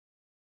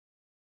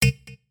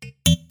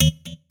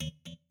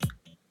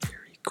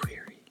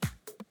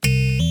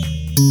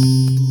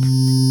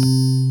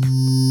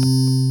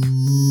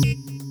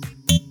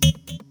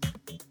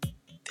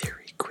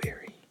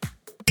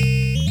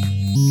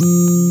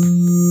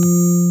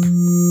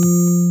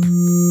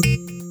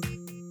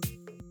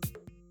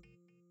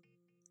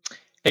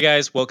Hey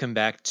guys, welcome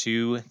back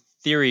to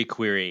Theory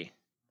Query.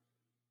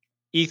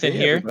 Ethan Hey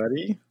here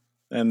everybody,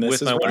 and this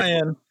with is my wonderful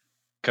Ryan.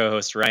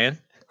 co-host Ryan.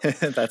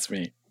 That's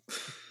me.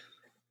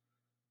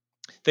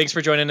 Thanks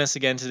for joining us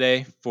again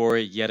today for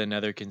yet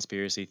another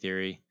conspiracy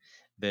theory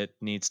that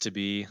needs to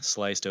be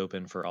sliced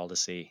open for all to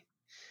see.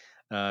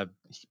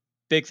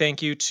 Big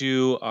thank you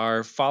to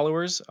our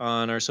followers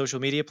on our social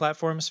media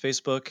platforms,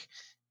 Facebook,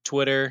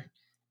 Twitter,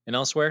 and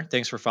elsewhere.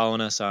 Thanks for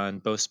following us on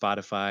both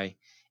Spotify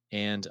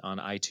and on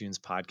iTunes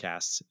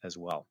podcasts as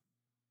well.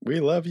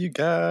 We love you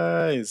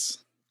guys.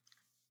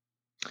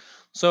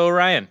 So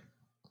Ryan,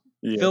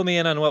 Yeah. fill me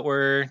in on what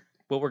we're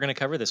going to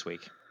cover this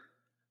week.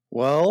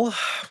 Well,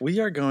 we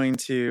are going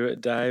to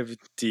dive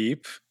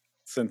deep,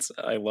 since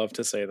I love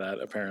to say that,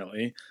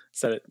 apparently.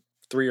 Said it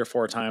 3 or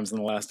 4 times in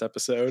the last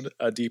episode,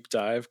 a deep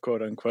dive,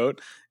 quote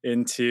unquote,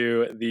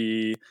 into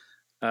the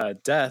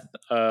death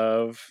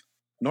of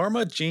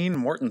Norma Jean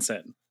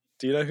Mortensen.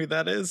 Do you know who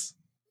that is?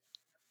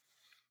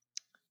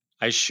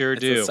 I sure It's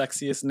do. the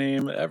sexiest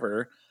name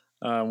ever,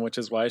 which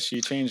is why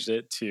she changed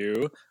it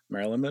to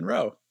Marilyn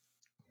Monroe.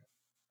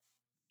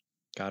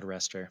 God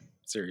rest her.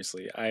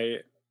 Seriously, I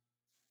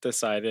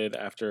decided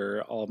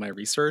after all of my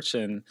research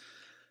and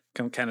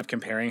kind of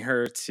comparing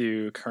her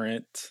to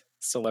current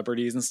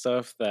celebrities and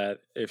stuff that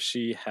if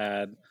she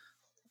had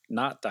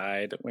not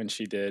died when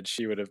she did,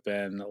 she would have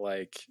been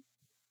like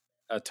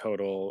a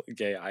total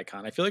gay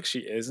icon. I feel like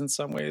she is in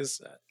some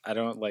ways. I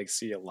don't like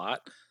see a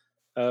lot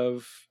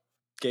of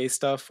gay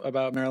stuff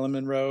about Marilyn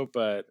Monroe,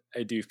 but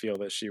I do feel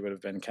that she would have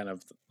been kind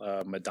of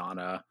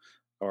Madonna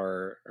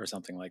or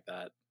something like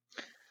that.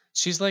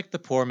 She's like the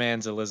poor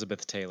man's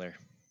Elizabeth Taylor.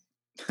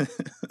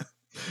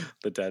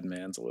 The dead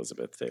man's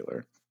Elizabeth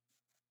Taylor.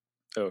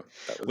 Oh,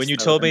 when you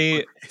told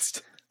me,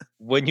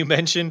 when you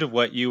mentioned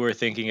what you were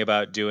thinking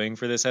about doing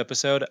for this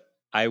episode,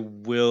 I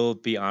will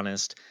be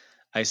honest,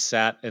 I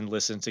sat and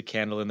listened to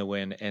Candle in the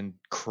Wind and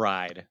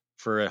cried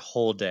for a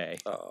whole day.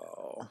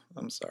 Oh,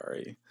 I'm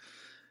sorry.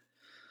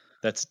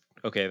 That's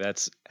okay.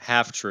 That's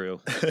half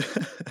true.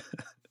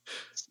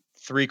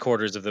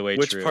 3/4 of the way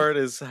Which true. Which part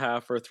is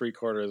half or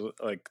 3/4?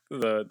 Like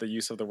the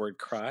use of the word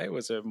cry?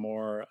 Was it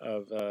more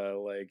of a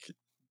like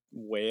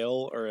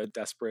wail or a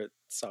desperate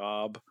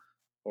sob,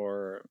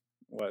 or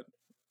what?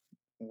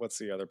 What's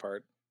the other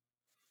part?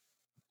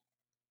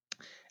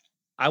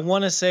 I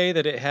want to say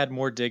that it had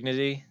more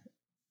dignity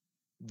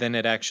than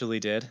it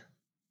actually did,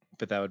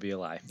 but that would be a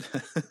lie.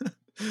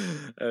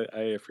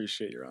 I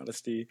appreciate your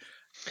honesty.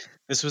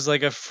 This was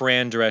like a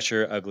Fran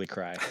Drescher ugly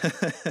cry.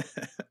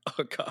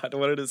 Oh God,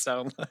 what did it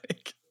sound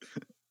like?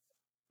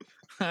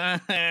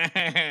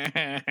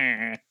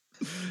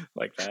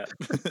 Like that.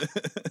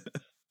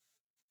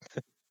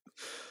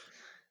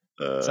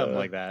 Something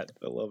like that.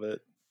 I love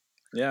it.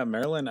 Yeah,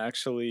 Marilyn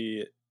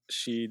actually,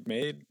 she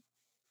made,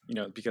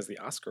 because the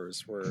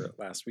Oscars were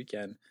last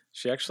weekend,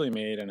 she actually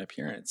made an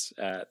appearance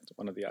at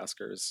one of the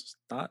Oscars,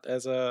 not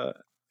as a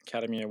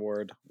Academy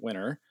Award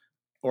winner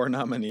or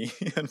nominee,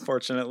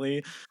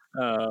 unfortunately.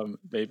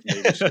 Maybe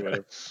she would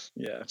have,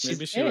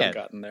 maybe she would have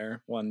gotten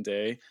there one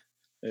day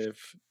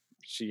if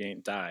she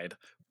ain't died.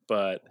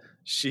 But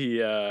she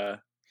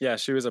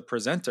was a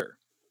presenter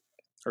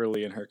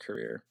early in her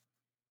career.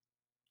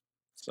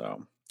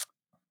 So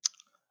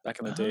back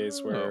in the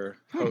days where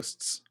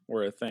hosts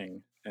were a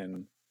thing,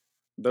 and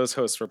those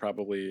hosts were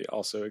probably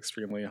also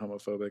extremely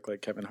homophobic,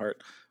 like Kevin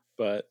Hart.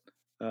 But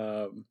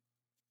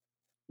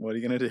what are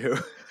you gonna do?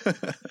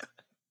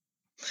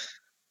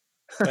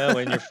 Well,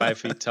 when you're 5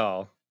 feet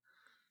tall,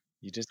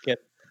 you just get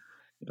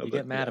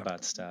mad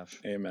about stuff.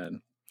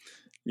 Amen.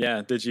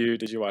 Yeah. Did you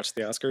watch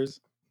the Oscars?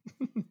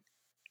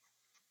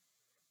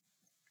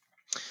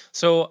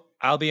 So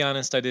I'll be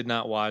honest, I did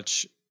not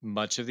watch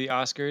much of the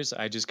Oscars.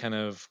 I just kind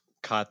of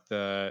caught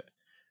the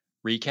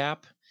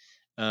recap.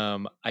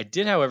 I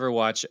did, however,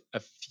 watch a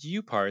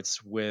few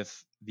parts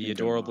with the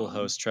adorable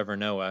host Trevor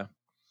Noah,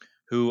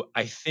 who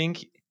I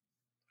think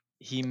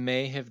he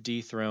may have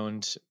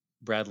dethroned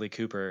Bradley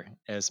Cooper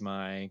as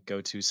my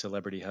go-to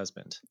celebrity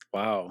husband.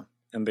 Wow.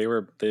 And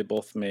they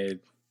both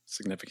made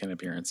significant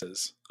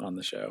appearances on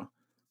the show.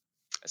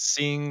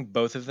 Seeing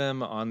both of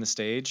them on the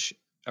stage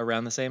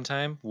around the same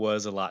time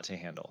was a lot to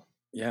handle.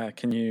 Yeah,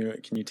 can you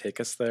take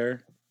us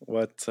there?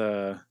 What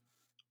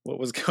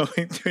was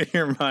going through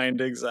your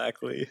mind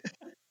exactly?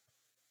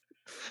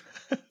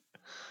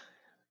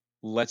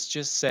 Let's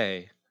just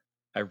say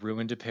I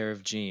ruined a pair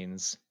of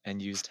jeans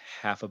and used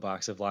half a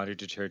box of laundry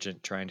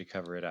detergent trying to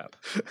cover it up.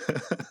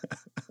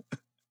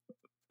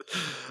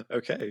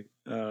 Okay.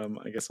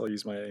 I guess I'll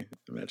use my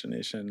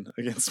imagination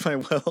against my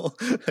will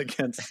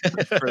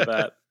for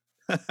that.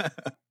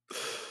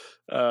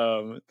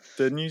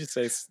 Didn't you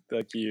say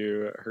like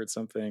you heard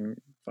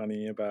something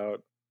funny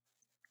about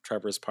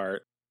Trevor's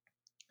part?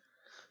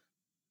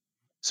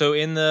 So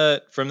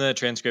from the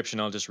transcription,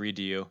 I'll just read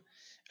to you.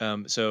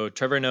 So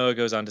Trevor Noah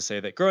goes on to say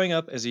that growing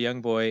up as a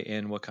young boy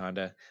in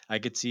Wakanda, I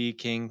could see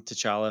King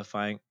T'Challa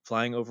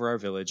flying over our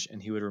village,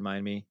 and he would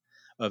remind me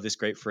of this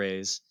great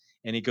phrase.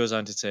 And he goes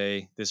on to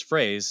say this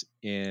phrase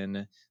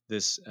in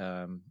this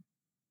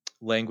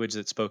language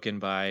that's spoken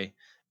by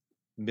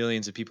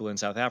millions of people in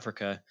South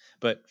Africa,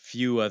 but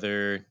few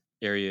other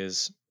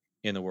areas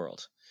in the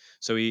world.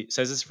 So he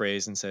says this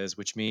phrase and says,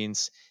 which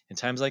means in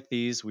times like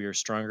these, we are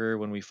stronger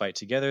when we fight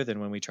together than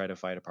when we try to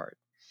fight apart.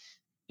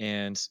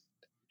 And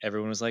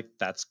everyone was like,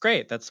 that's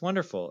great. That's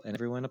wonderful. And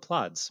everyone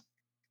applauds.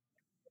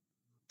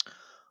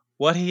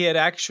 What he had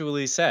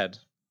actually said,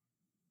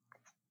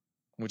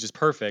 which is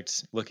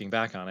perfect looking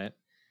back on it,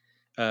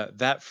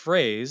 that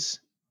phrase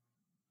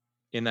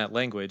in that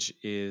language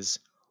is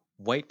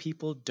white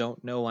people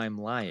don't know I'm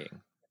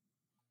lying.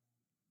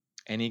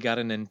 And he got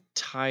an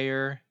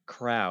entire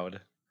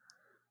crowd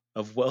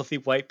of wealthy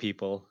white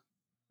people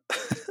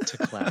to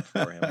clap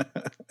for him.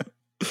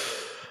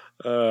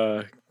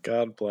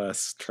 God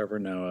bless Trevor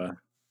Noah.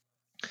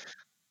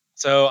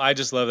 So I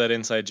just love that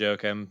inside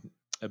joke. I'm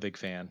a big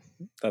fan.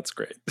 That's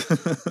great.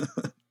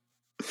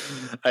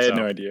 I had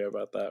no idea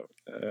about that,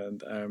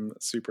 and I'm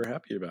super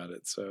happy about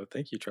it. So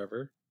thank you,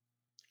 Trevor.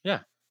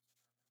 Yeah.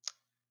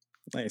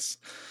 Nice.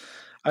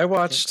 I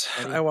watched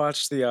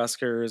the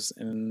Oscars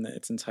in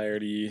its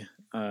entirety.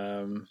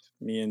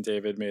 Me and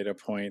David made a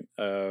point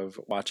of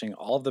watching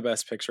all of the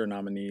Best Picture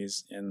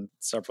nominees and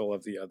several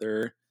of the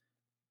other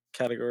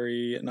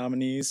category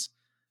nominees,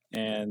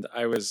 and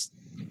I was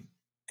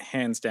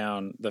hands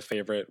down the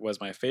favorite was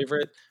my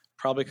favorite,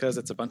 probably because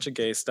it's a bunch of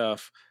gay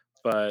stuff.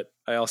 But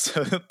I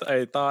also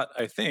I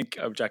think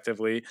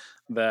objectively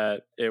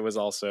that it was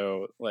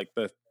also like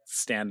the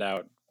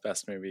standout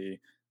best movie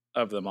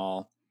of them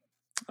all.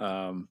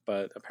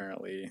 But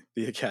apparently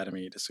the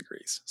Academy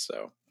disagrees.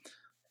 So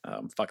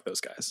fuck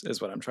those guys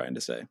is what I'm trying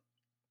to say.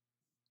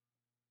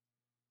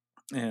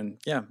 And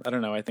yeah, I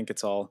don't know. I think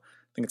it's all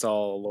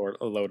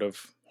a load of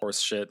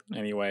horse shit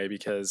anyway,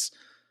 because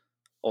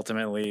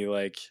ultimately,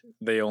 like,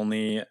 they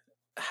only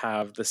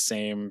have the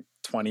same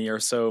 20 or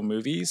so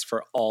movies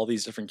for all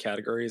these different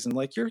categories, and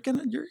like you're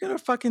gonna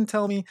fucking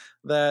tell me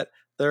that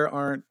there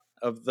aren't,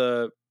 of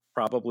the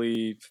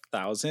probably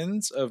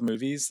thousands of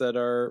movies that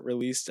are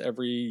released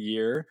every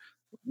year,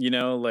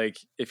 like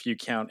if you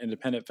count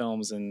independent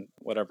films and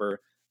whatever,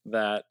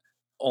 that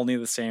only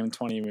the same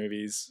 20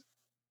 movies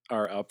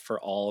are up for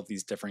all of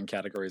these different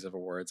categories of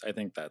awards. I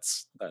think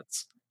that's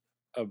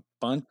a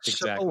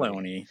bunch of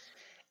baloney.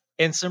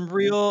 And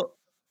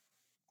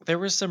there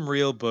was some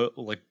real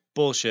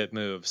bullshit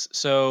moves.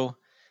 So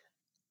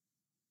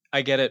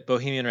I get it.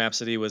 Bohemian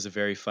Rhapsody was a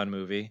very fun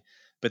movie,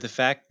 but the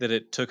fact that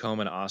it took home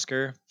an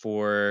Oscar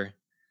for,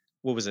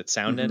 what was it,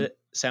 sound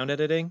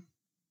editing,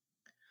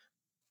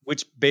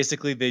 which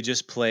basically they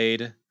just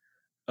played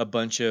a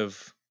bunch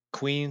of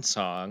Queen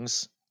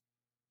songs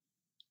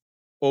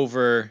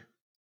over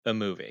a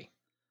movie.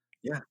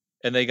 Yeah.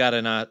 And they got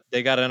an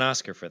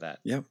Oscar for that.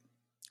 Yep.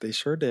 They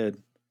sure did.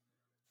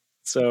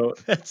 So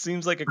that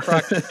seems like a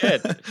crock of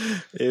shit.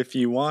 If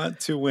you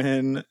want to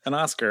win an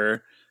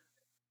Oscar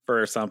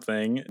for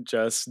something,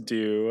 just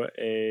do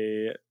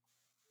a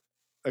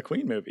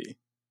Queen movie.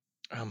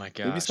 Oh my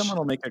gosh. Maybe someone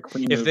will make a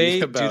Queen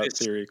movie about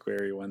Theory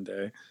Query one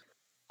day.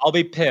 I'll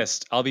be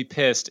pissed.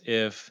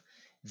 If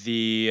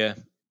the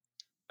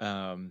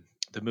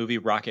movie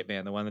Rocket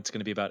Man, the one that's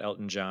going to be about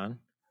Elton John,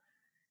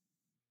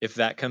 if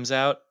that comes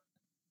out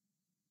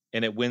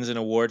and it wins an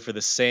award for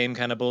the same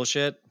kind of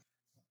bullshit.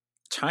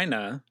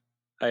 China,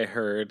 I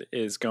heard,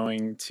 is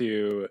going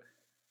to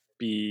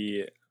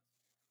be...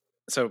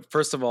 So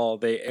first of all,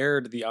 they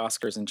aired the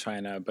Oscars in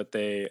China, but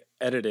they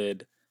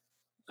edited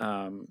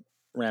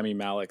Rami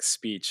Malek's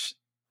speech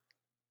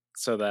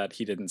so that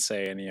he didn't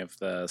say any of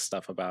the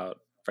stuff about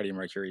Freddie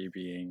Mercury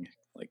being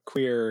like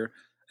queer.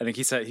 I think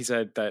he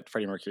said that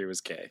Freddie Mercury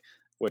was gay,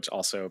 which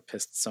also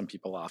pissed some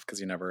people off because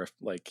he never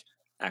like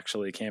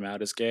actually came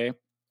out as gay.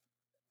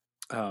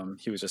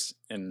 He was just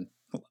in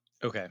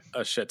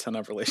a shit ton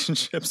of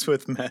relationships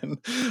with men.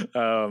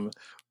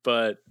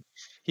 But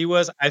he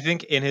was, I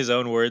think in his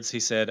own words,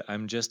 he said,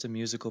 "I'm just a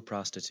musical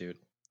prostitute."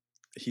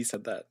 He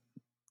said that.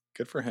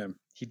 Good for him.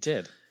 He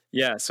did.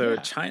 Yeah. So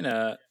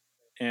China,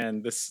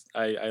 and this,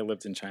 I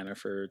lived in China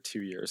for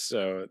 2 years,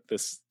 so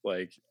this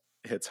like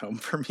hits home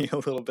for me a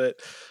little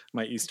bit,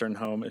 my Eastern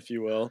home, if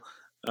you will.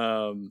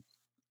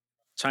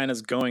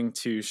 China's going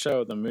to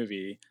show the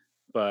movie,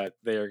 but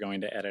they are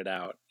going to edit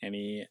out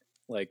any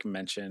like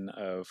mention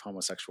of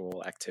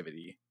homosexual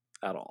activity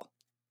at all.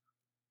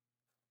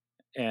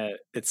 And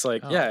it's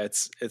like, yeah,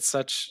 it's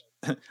such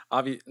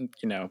obvious,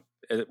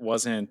 it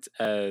wasn't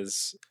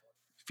as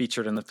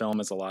featured in the film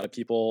as a lot of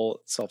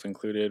people,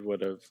 self-included,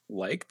 would have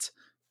liked,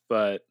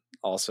 but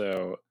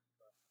also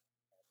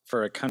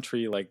for a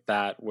country like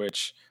that,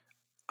 which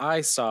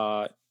I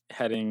saw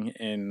heading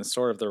in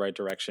sort of the right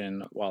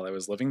direction while I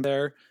was living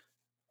there,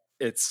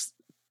 it's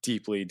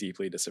deeply,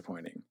 deeply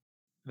disappointing.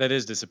 That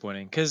is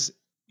disappointing because,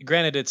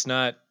 granted, it's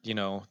not,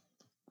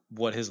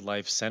 what his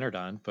life centered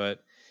on,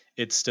 but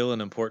it's still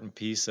an important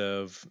piece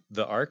of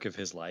the arc of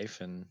his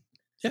life. And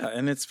yeah,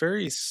 and it's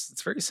very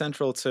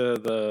central to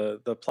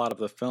the plot of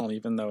the film,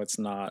 even though it's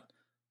not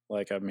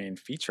like a main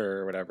feature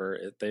or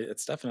whatever.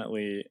 It's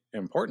definitely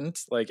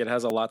important. Like, it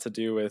has a lot to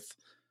do with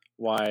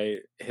why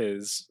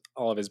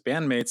all of his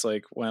bandmates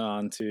like went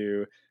on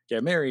to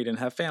get married and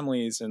have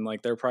families, and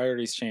like their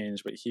priorities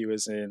change. But he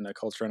was in a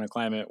culture and a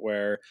climate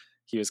where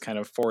he was kind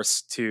of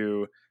forced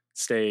to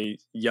stay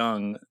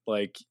young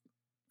like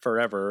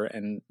forever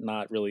and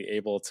not really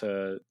able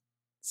to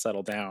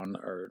settle down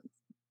or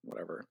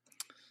whatever.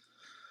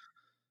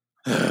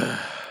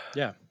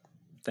 Yeah.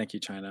 Thank you,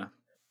 China.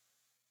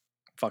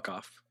 Fuck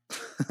off.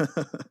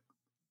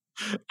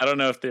 I don't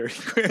know if theory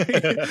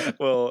query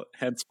will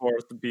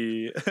henceforth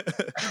be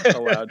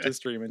allowed to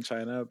stream in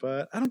China,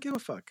 but I don't give a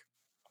fuck.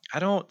 I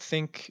don't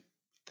think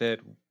that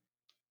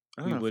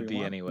I don't we know if would we be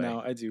want. anyway. No,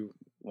 I do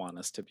want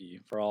us to be,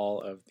 for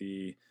all of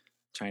the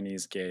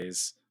Chinese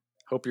gays.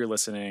 Hope you're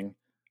listening.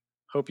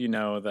 Hope you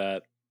know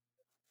that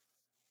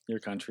your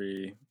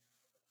country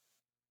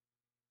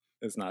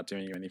is not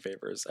doing you any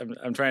favors.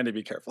 I'm trying to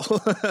be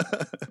careful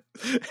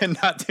and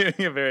not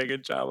doing a very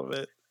good job of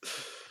it.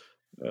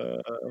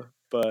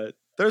 But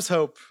there's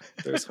hope.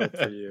 There's hope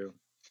for you.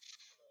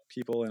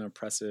 People in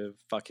oppressive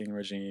fucking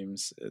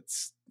regimes.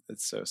 It's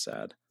so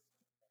sad.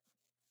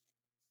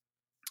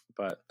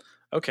 But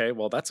okay,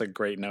 well that's a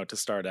great note to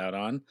start out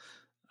on.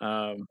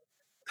 Um,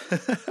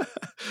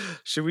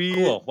 should we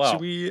Cool. Wow.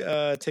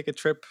 take a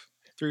trip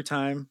through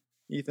time,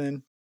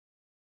 Ethan?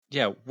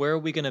 Yeah. Where are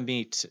we going to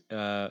meet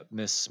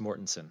Miss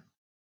Mortensen?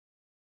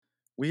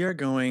 We are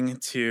going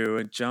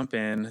to jump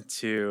in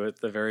to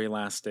the very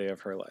last day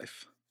of her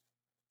life.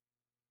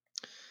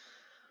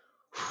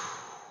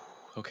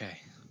 Okay.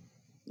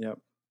 Yep.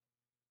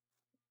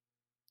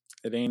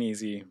 It ain't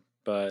easy,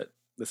 but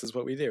this is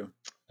what we do.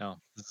 No,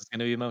 this is going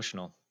to be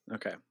emotional.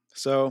 Okay.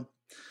 So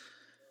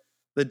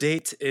the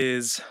date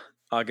is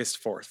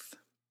August 4th,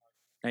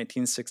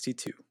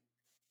 1962.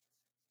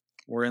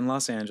 We're in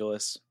Los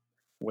Angeles,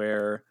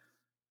 where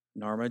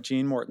Norma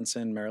Jean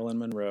Mortensen, Marilyn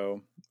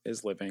Monroe,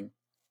 is living.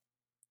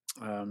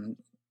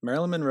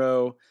 Marilyn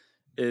Monroe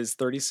is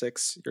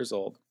 36 years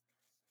old.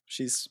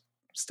 She's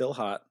still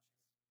hot.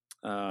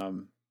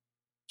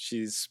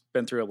 She's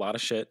been through a lot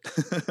of shit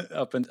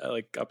up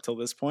till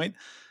this point,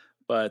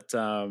 but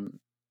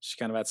she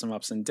kind of had some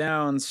ups and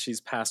downs.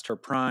 She's past her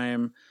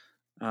prime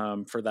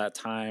for that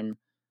time,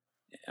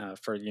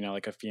 for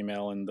like a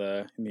female in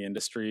the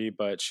industry,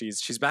 but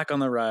she's back on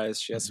the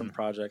rise. She has some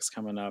projects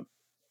coming up.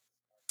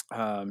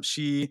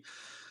 She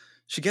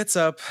gets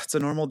up. It's a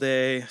normal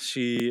day.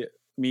 She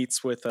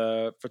meets with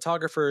a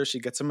photographer. She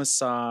gets a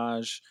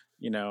massage.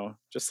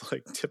 Just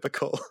like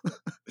typical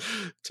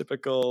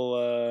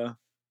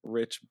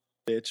rich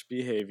bitch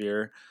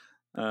behavior.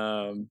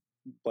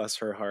 Bless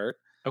her heart.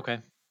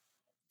 Okay.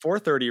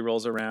 4:30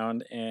 rolls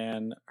around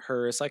and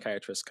her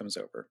psychiatrist comes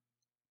over.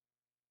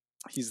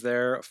 He's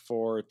there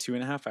for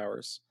 2.5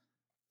 hours,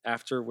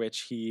 after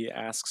which he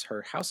asks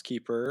her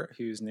housekeeper,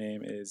 whose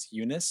name is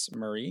Eunice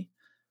Murray,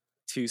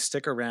 to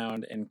stick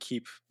around and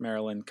keep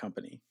Marilyn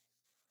company.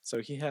 So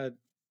he had,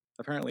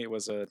 apparently it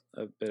was a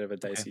bit of a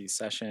dicey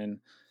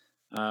session.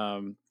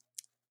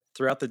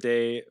 Throughout the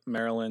day,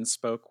 Marilyn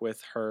spoke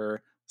with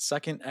her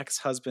second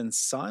ex-husband's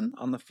son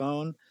on the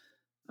phone.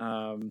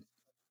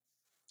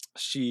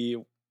 She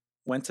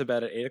went to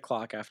bed at 8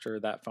 o'clock after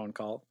that phone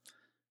call.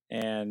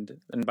 And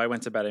by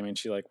went to bed, I mean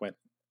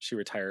she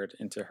retired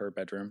into her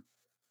bedroom.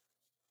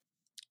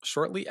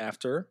 Shortly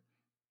after,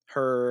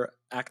 her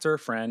actor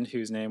friend,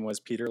 whose name was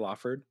Peter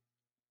Lawford,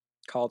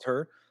 called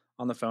her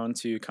on the phone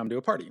to come to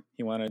a party.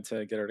 He wanted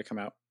to get her to come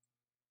out.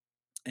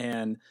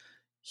 And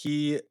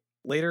he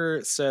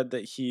later said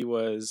that he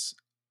was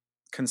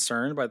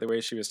concerned by the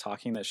way she was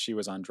talking, that she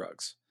was on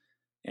drugs.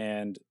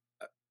 And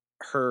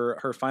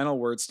her final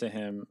words to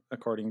him,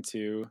 according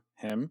to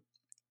him,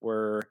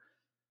 were,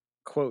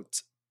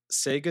 quote,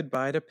 "Say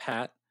goodbye to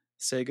Pat,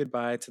 say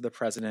goodbye to the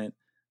president,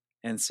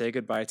 and say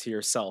goodbye to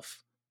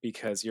yourself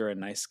because you're a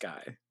nice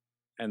guy."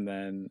 And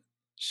then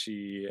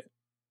she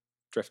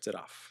drifted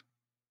off.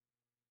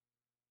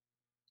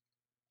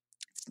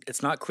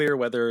 It's not clear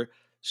whether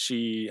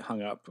she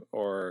hung up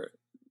or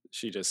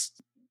she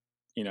just,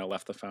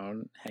 left the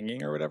phone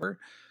hanging or whatever.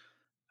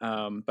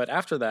 But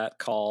after that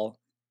call,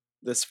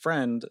 this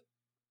friend,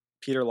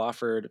 Peter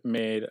Lawford,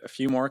 made a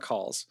few more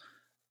calls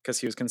because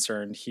he was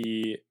concerned.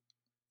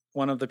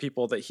 One of the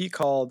people that he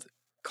called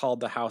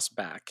the house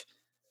back,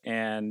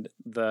 and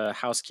the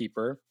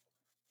housekeeper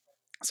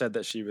said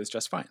that she was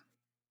just fine.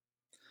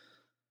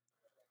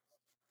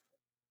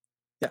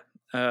 Yeah.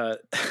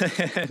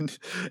 And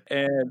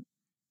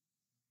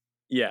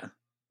yeah.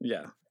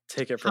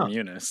 Take it from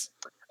Eunice.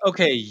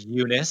 Okay,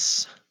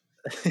 Eunice.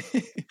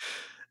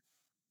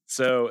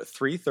 So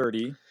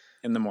 3:30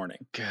 in the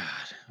morning.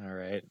 God. All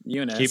right.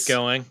 Eunice, keep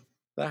going.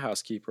 The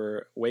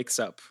housekeeper, wakes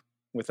up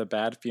with a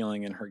bad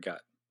feeling in her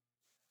gut.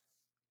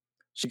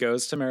 She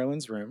goes to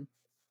Marilyn's room,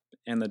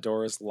 and the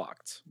door is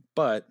locked,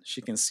 but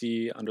she can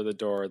see under the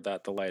door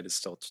that the light is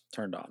still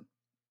turned on.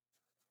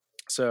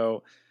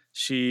 So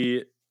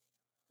she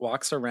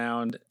walks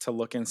around to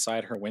look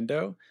inside her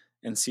window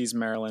and sees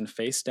Marilyn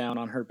face down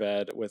on her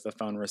bed with a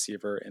phone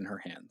receiver in her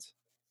hand,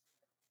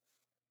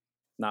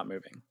 not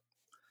moving.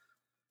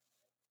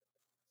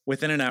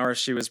 Within an hour,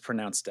 she was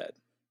pronounced dead.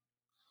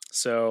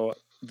 So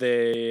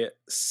They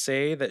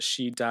say that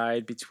she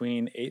died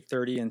between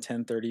 8:30 and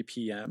 10:30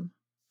 p.m.,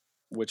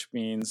 which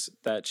means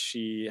that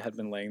she had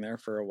been laying there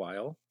for a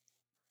while.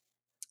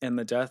 And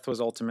the death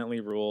was ultimately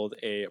ruled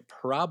a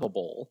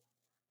probable,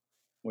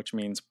 which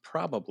means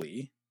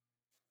probably,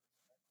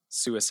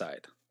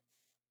 suicide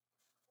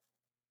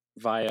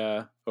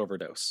via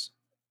overdose.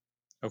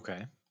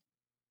 Okay.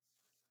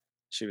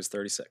 She was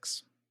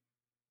 36.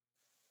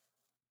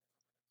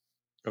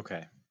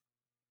 Okay.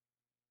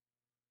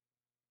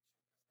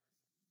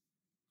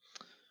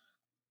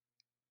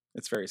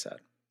 It's very sad.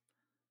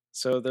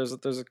 So there's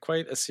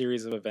quite a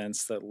series of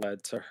events that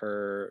led to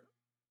her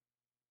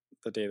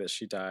the day that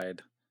she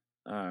died.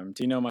 Do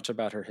you know much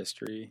about her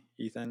history,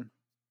 Ethan?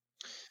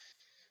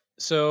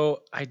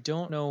 So I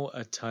don't know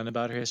a ton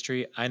about her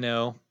history. I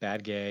know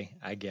bad gay.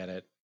 I get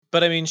it.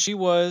 But I mean, she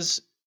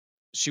was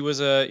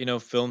a,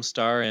 film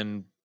star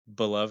and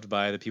beloved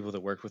by the people that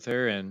worked with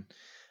her, and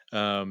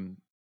um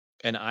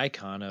an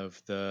icon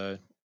of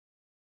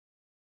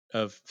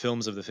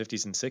films of the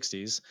 50s and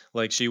 60s.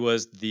 Like, she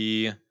was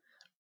the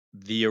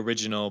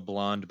original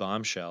blonde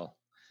bombshell.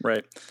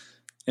 Right.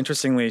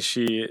 Interestingly,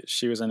 she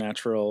was a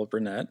natural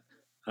brunette.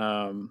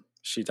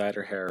 She dyed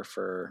her hair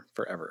for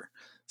forever.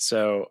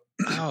 So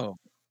Oh,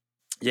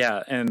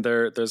 yeah, and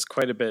there's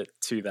quite a bit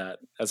to that,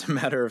 as a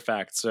matter of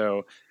fact.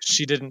 So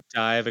she didn't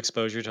die of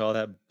exposure to all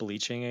that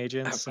bleaching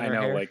agents in I her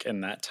know, hair? like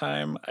in that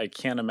time, I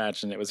can't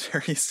imagine it was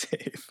very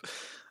safe.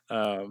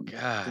 Um,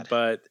 God.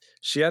 but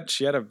she had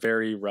a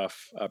very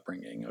rough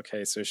upbringing.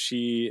 Okay, so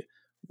she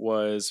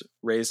was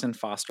raised in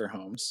foster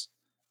homes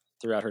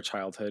throughout her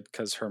childhood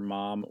because her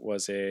mom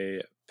was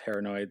a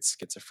paranoid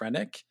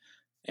schizophrenic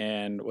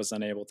and was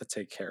unable to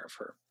take care of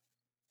her.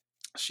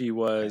 She Okay.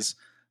 was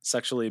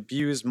sexually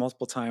abused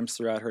multiple times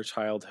throughout her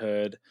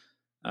childhood.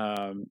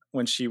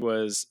 When she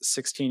was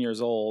 16 years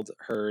old,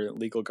 her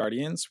legal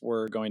guardians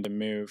were going to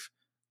move.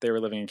 They were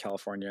living in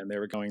California and they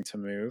were going to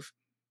move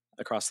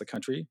across the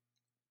country.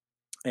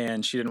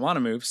 And she didn't want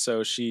to move,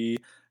 so she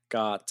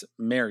got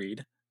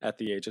married at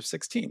the age of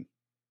 16.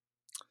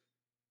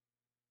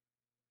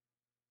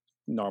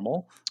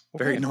 Normal,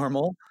 very Okay.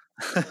 normal.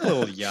 A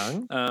little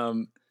young.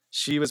 um,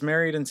 she was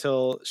married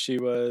until she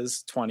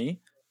was 20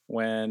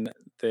 when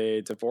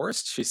they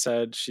divorced. She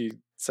said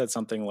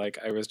something like,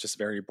 I was just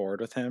very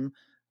bored with him.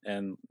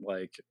 And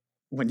like,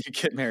 when you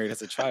get married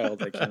as a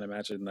child, I can't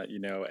imagine that you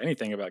know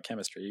anything about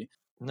chemistry.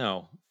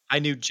 No, I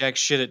knew jack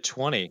shit at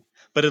 20,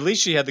 but at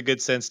least she had the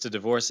good sense to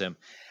divorce him.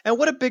 And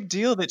what a big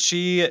deal that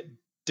she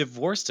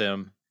divorced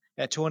him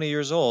at 20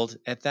 years old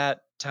at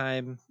that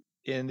time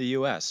in the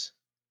US,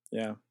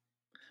 Yeah.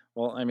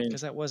 Well, I mean,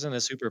 because that wasn't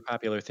a super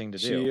popular thing to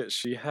do.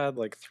 she had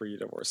like 3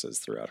 divorces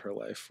throughout her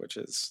life, which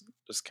is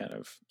just kind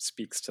of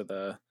speaks to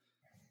the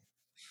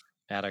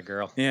Atta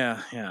girl.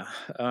 yeah, yeah.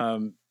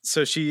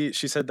 So she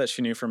said that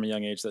she knew from a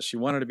young age that she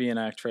wanted to be an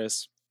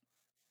actress.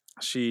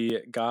 She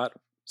got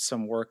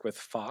some work with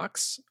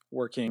Fox,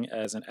 working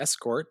as an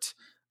escort.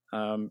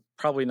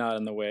 Probably not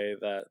in the way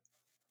that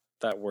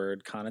that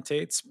word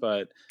connotates,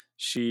 but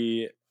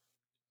she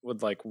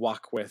would like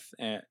walk with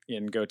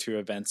and go to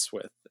events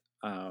with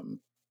um,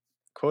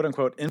 quote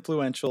unquote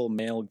influential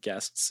male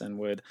guests, and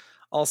would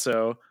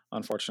also,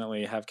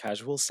 unfortunately, have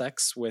casual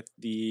sex with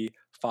the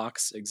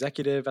Fox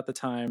executive at the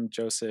time,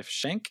 Joseph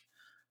Schenck,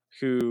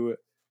 who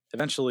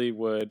eventually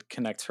would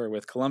connect her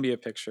with Columbia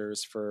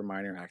Pictures for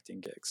minor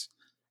acting gigs.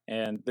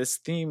 And this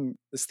theme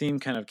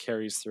kind of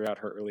carries throughout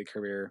her early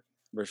career,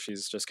 where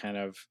she's just kind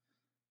of,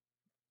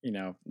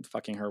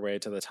 fucking her way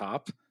to the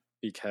top,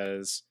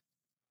 because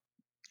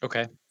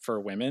Okay. for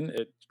women,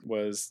 it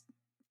was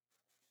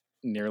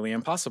nearly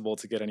impossible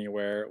to get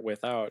anywhere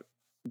without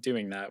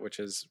doing that, which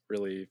is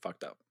really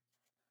fucked up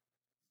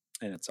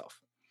in itself.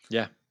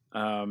 Yeah.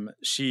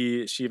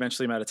 She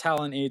eventually met a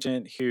talent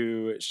agent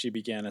who she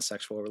began a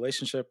sexual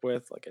relationship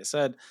with. Like I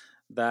said,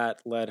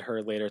 that led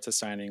her later to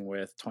signing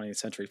with 20th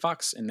Century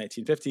Fox in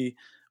 1950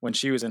 when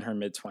she was in her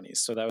mid 20s.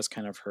 So that was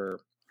kind of her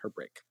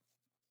break,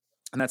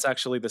 and that's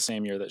actually the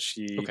same year that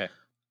she Okay.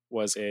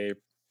 was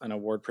an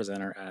award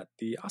presenter at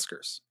the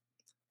Oscars.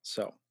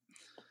 So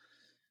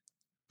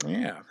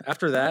yeah,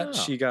 after that, Oh.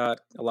 she got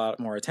a lot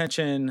more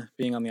attention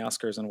being on the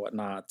Oscars and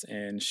whatnot,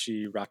 and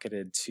she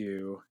rocketed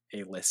to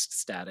A-list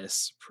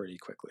status pretty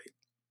quickly.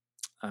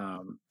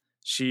 Um,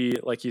 she,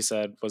 like you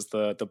said, was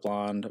the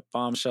blonde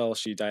bombshell.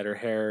 She dyed her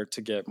hair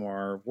to get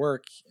more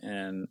work,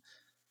 and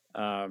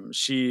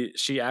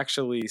she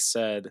actually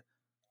said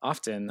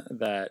often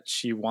that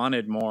she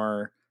wanted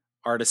more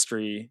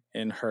artistry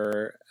in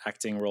her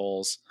acting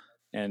roles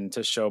and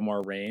to show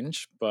more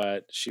range,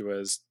 but she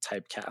was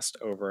typecast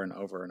over and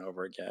over and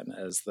over again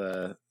as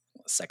the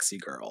sexy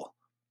girl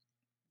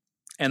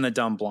and the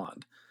dumb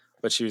blonde.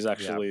 But she was Yeah.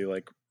 actually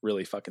like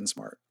really fucking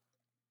smart.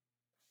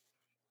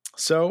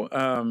 So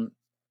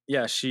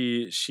yeah,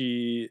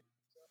 she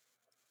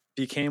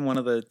became one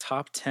of the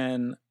top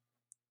 10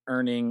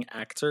 earning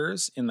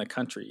actors in the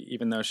country,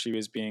 even though she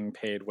was being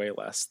paid way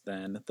less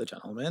than the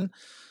gentleman.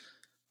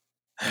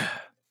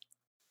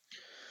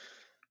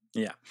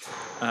 Yeah.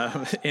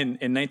 In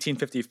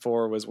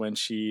 1954 was when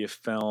she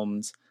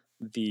filmed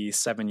the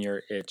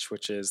 7-Year Itch,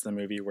 which is the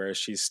movie where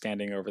she's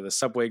standing over the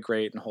subway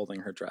grate and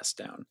holding her dress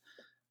down.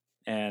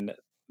 And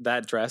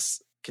that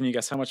dress, can you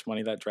guess how much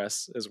money that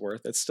dress is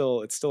worth? It's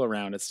still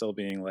around. It's still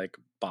being like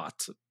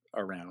bought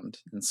around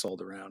and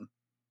sold around.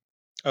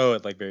 Oh,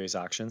 at like various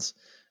auctions.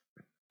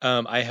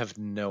 I have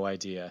no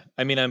idea.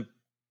 I mean, I'm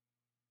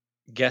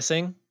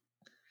guessing.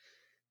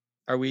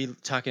 Are we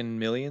talking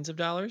millions of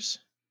dollars?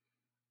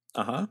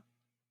 Uh-huh.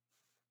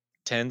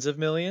 Tens of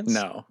millions?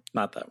 No,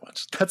 not that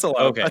much. That's a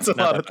lot of Okay, not that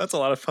much. that's a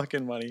lot of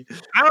fucking money.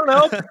 I don't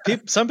know.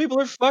 Some people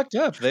are fucked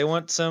up. They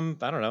want some.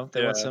 I don't know.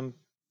 They want Yeah. some.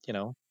 You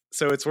know,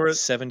 So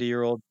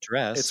 70-year-old it's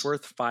dress.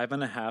 worth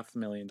 $5.5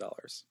 million.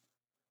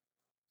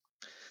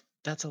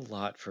 That's a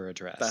lot for a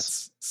dress.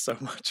 That's so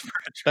much for a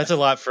That's dress. a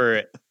lot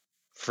for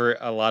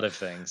a lot of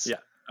things. Yeah.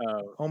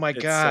 Oh my It's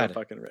so god.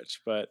 fucking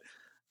rich. But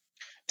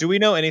Do we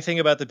know anything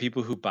about the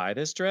people who buy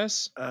this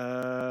dress?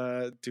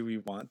 do we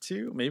want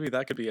to? Maybe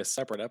that could be a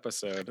separate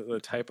episode. The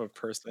type of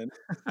person.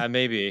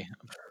 Maybe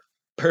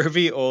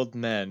pervy old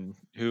men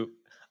who,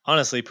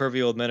 honestly,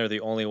 pervy old men are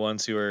the only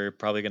ones who are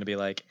probably going to be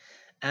like,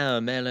 "Oh,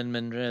 Marilyn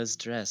Monroe's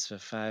dress for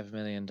 $5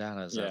 million.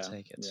 I'll Yeah,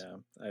 take it." yeah.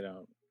 I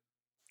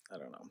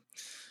don't know.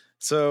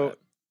 So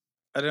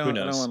But I who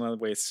don't knows? want to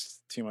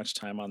waste too much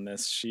time on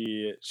this.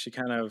 She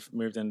kind of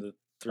moved into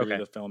through Okay.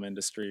 the film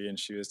industry, and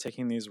she was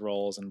taking these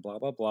roles and blah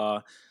blah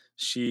blah.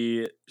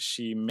 She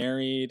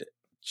married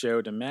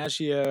Joe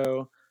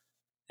DiMaggio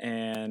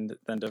and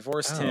then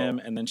divorced him,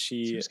 Oh, and then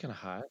she seems kind of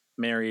hot.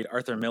 married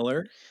Arthur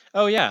Miller.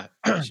 Oh yeah.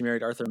 She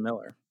married Arthur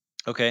Miller.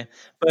 Okay,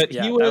 but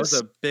Yeah, that was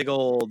a big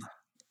old.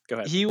 Go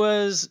ahead. he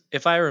was,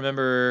 if I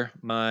remember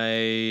my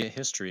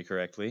history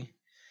correctly,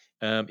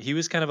 he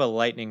was kind of a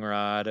lightning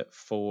rod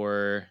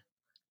for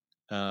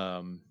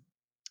um,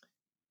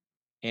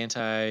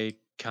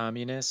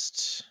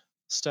 anti-communist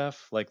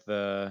stuff, like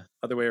the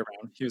Other way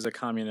around. He was a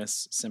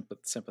communist he was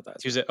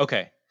sympathizer.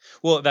 okay.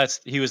 Well,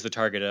 he was the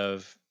target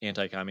of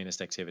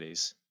anti-communist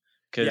activities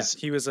Yeah, because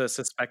he was a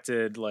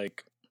suspected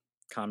like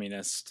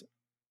communist,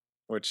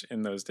 which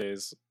in those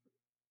days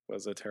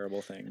was a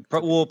terrible thing to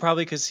be.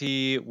 probably because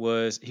he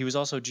was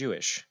also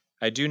Jewish.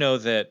 I do know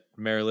that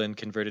Marilyn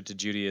converted to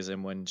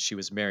Judaism when she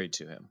was married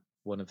to him.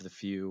 One of the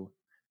few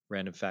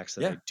random facts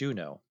that Yeah, I do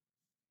know.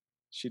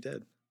 she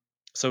did.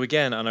 So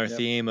again, on our Yep.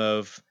 theme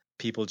of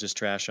people just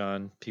trash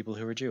on people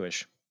who are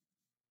Jewish.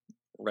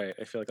 Right.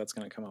 I feel like that's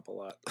going to come up a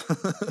lot.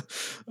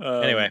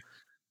 Anyway,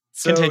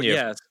 So continue.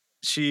 yeah,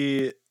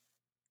 she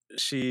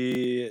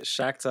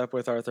shacked up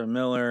with Arthur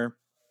Miller.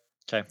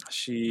 Okay.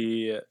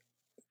 She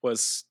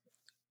was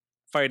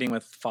fighting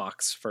with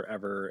Fox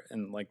forever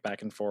and like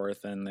back and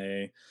forth, and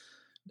they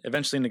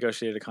eventually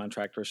negotiated a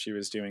contract where she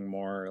was doing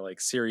more like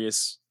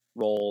serious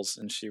roles,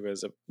 and she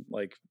was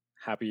like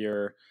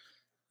happier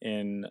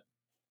in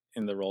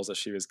the roles that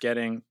she was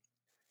getting.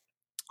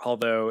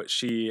 Although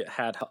she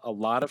had a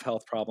lot of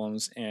health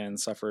problems and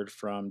suffered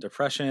from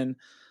depression,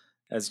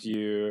 as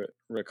you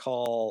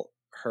recall,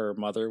 her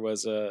mother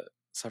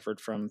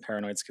suffered from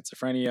paranoid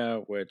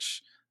schizophrenia,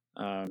 which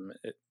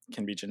it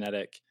can be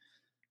genetic.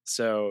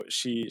 So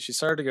she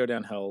started to go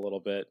downhill a little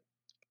bit.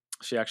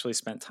 She actually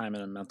spent time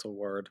in a mental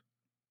ward,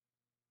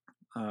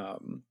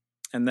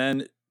 and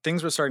then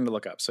things were starting to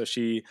look up. So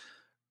she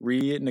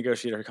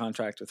renegotiated her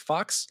contract with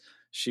Fox.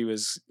 She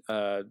was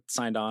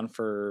signed on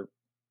for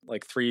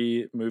like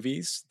 3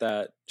 movies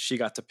that she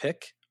got to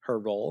pick her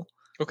role.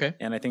 Okay.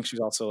 And I think she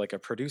was also like a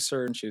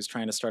producer, and she was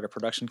trying to start a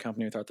production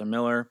company with Arthur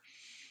Miller.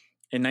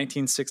 In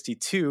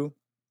 1962,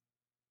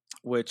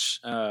 which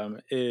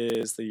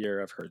is the year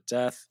of her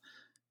death,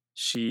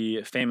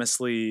 she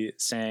famously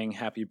sang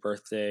Happy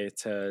Birthday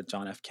to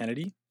John F.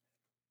 Kennedy.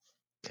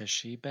 Cause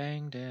she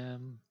banged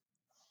him.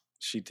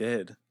 She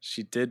did.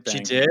 She did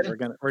She bang him.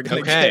 did?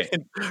 Okay.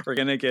 We're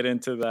gonna get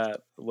into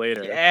that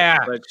later. Yeah.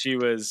 But she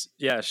was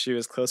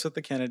close with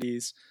the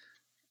Kennedys,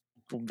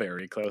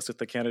 very close with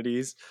the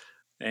Kennedys,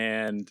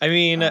 and I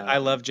mean, I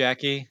love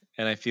Jackie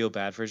and I feel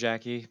bad for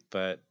Jackie,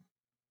 but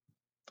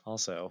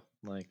also,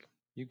 like,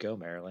 you go,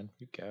 Marilyn.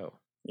 You go.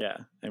 yeah,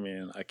 I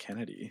mean a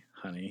Kennedy,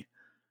 honey.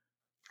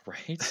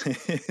 Right?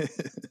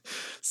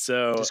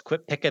 So Just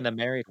quit picking the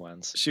married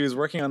ones. she was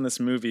working on this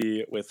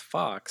movie with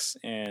Fox,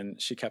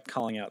 and she kept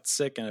calling out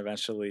sick, and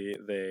eventually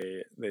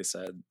they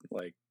said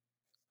like,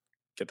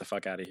 get the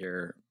fuck out of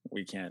here,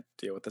 we can't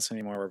deal with this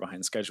anymore, we're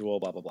behind schedule,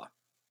 blah blah blah.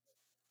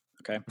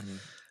 Okay. Mhm.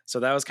 So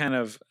that was kind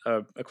of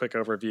a quick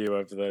overview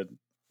of the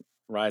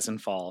rise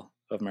and fall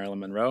of Marilyn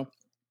Monroe.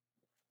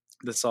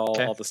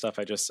 Okay. All the stuff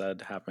I just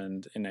said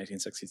happened in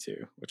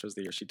 1962, which was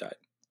the year she died.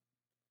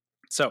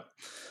 So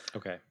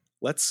Okay.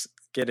 let's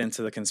get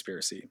into the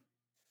conspiracy.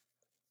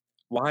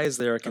 Why is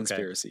there a Okay.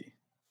 conspiracy?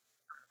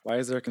 Why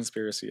is there a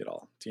conspiracy at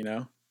all? Do you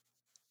know?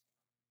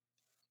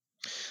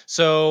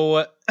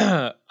 So,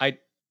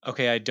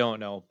 I don't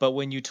know, but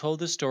when you told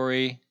the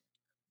story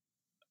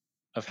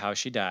of how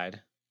she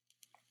died,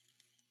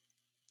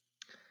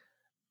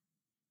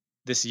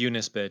 this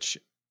Eunice bitch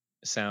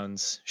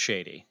sounds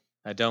shady.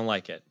 I don't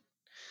like it.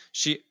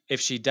 if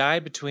she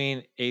died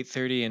between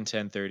 8:30 and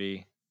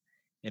 10:30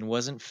 and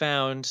wasn't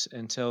found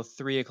until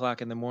 3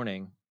 o'clock in the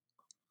morning,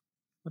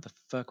 what the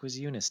fuck was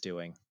Eunice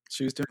doing?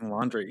 She was doing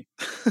laundry.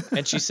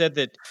 And she said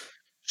that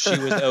she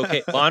was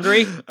okay.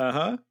 Laundry?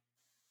 Uh-huh.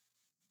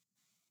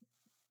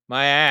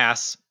 My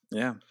ass.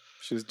 Yeah,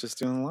 she was just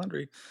doing the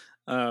laundry.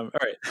 All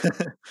right.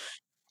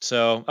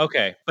 So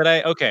okay, but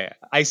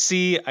I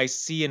see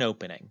an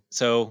opening.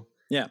 So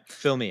Yeah.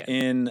 fill me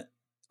in.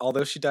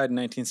 Although she died in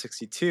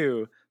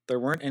 1962, there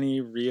wasn't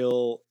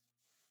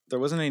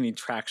any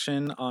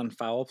traction on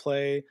foul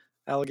play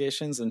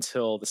allegations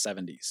until the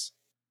 70s,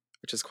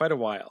 which is quite a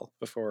while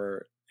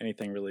before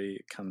anything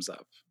really comes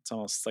up. It's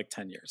almost like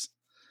 10 years.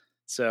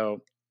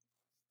 So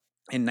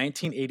in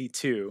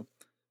 1982,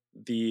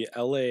 the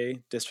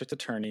LA district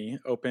attorney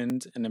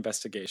opened an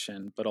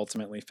investigation, but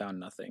ultimately found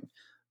nothing.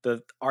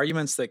 The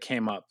arguments that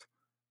came up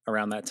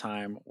around that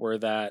time were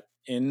that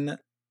in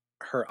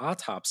her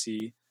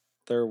autopsy,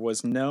 there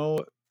was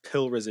no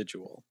pill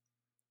residual.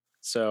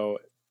 So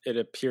it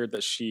appeared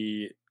that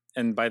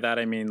and by that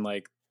I mean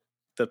like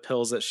the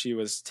pills that she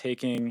was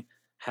taking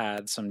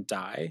had some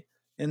dye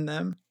in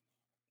them,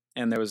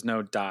 and there was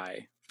no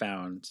dye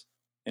found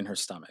in her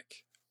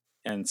stomach.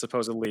 And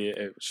supposedly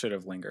it should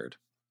have lingered.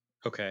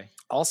 Okay.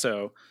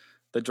 Also,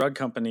 the drug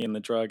company and the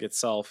drug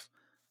itself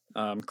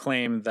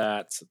claim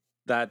that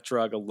that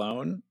drug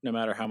alone, no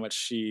matter how much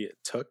she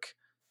took,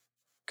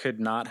 could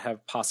not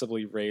have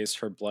possibly raised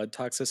her blood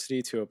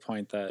toxicity to a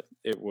point that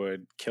it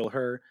would kill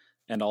her.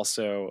 And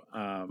also,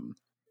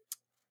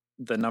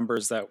 the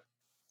numbers that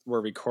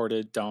were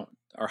recorded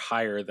are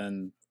higher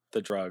than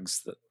the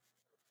drugs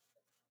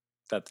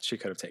that she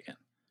could have taken.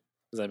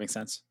 Does that make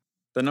sense?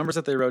 The numbers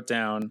that they wrote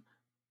down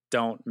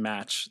don't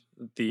match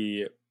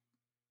the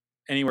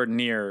anywhere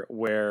near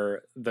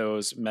where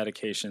those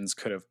medications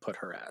could have put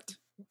her at.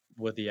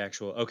 What the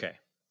actual okay.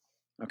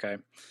 Okay.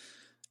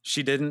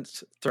 She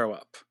didn't throw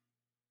up.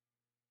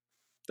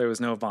 There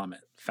was no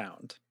vomit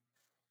found.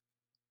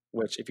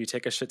 Which, if you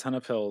take a shit ton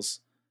of pills,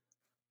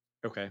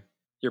 Okay.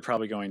 you're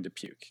probably going to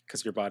puke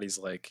because your body's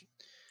like,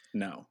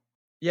 no.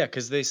 Yeah,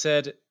 because they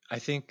said, I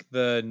think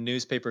the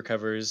newspaper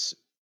covers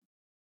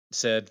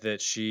said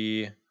that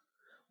she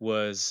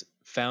was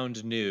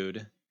found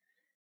nude.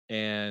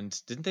 And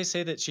didn't they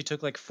say that she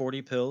took like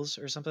 40 pills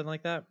or something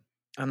like that?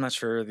 I'm not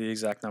sure the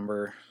exact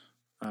number.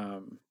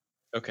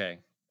 Okay.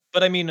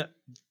 But I mean,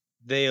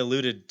 they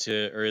alluded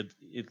to, or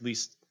at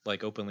least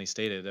like openly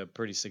stated, a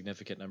pretty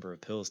significant number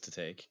of pills to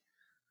take.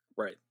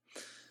 Right.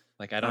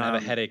 Like, I don't have a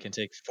headache and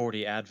take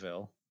 40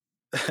 Advil.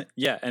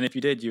 Yeah, and if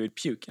you did, you would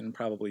puke and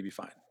probably be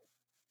fine.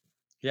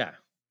 Yeah.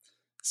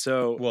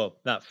 So, well,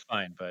 not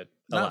fine, but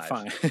not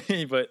alive.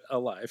 fine, but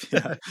alive.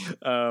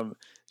 Yeah.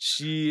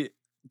 She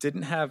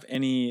didn't have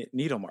any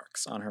needle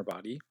marks on her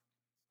body,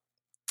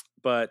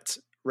 but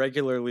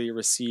regularly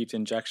received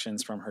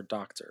injections from her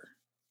doctor,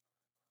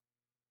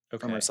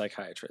 from her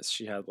psychiatrist.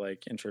 She had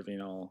like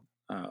intravenous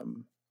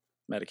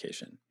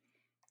medication,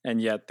 and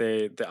yet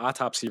the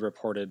autopsy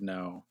reported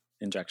no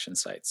injection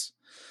sites.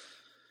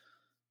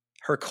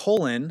 Her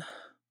colon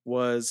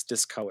was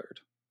discolored,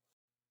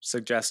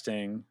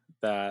 suggesting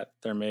that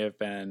there may have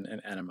been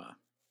an enema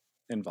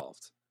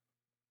involved.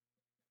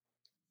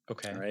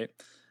 Okay. All right.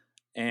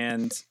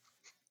 And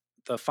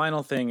the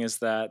final thing is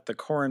that the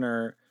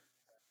coroner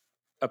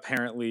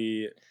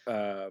apparently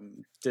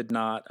did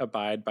not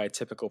abide by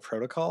typical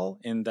protocol,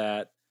 in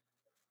that,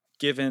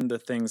 given the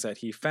things that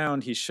he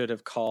found, he should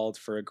have called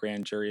for a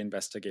grand jury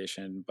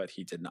investigation, but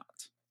he did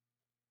not.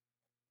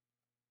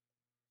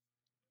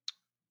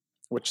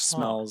 Which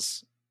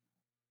smells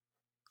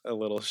a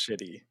little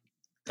shitty.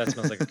 That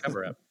smells like a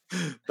cover up.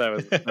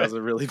 that was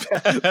a really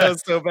bad. That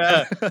was so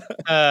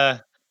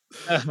bad.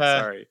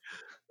 Sorry.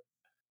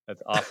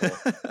 That's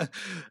awful.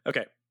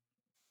 Okay.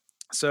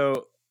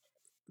 So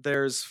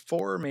there's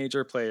 4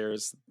 major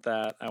players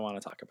that I want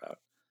to talk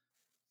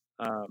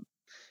about.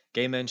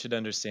 Gay men should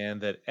understand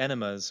that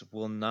enemas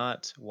will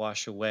not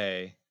wash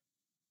away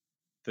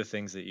the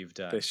things that you've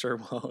done. They sure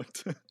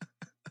won't.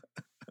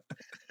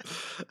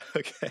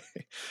 Okay.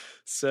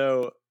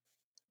 So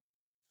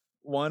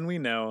one, we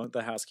know,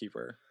 the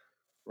housekeeper,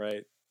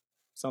 right?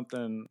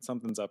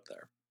 Something's up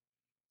there.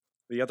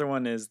 The other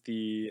one is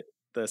the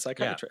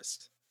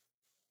psychiatrist. Yeah.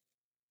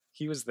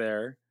 He was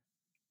there.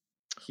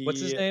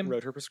 What's his name?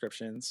 Wrote her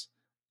prescriptions.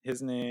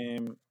 His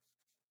name.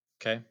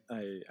 Okay.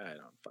 I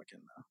don't fucking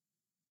know.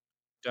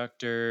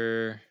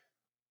 Dr.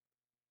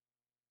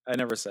 I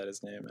never said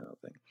his name, I don't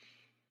think.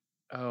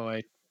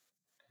 Oh,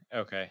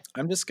 okay.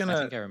 I'm just gonna. I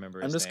think I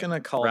remember. I'm just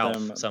gonna call Ralph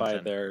them something.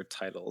 by their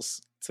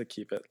titles to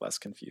keep it less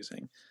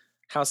confusing.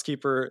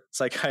 Housekeeper,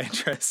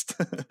 psychiatrist,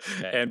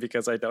 okay. And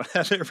because I don't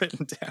have it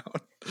written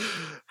down,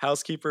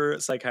 housekeeper,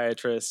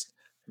 psychiatrist,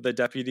 the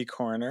deputy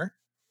coroner,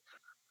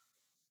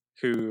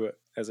 who,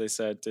 as I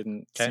said,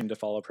 didn't seem to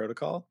follow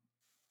protocol,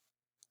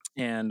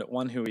 and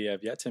one who we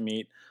have yet to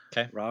meet,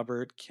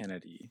 Robert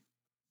Kennedy.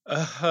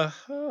 Oh.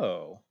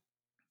 All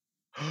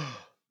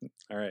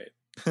right.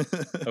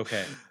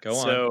 Okay, go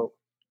on. So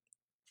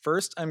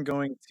first, I'm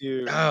going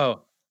to.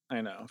 Oh,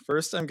 I know.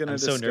 First, I'm going to I'm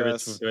so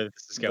nervous discuss with where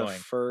this is the going.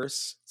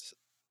 first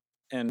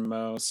and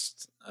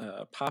most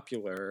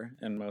popular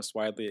and most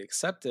widely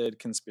accepted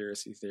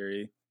conspiracy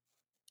theory,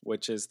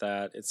 which is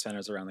that it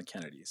centers around the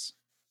Kennedys.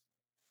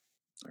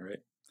 All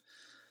right.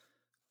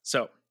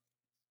 So,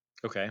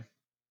 Okay.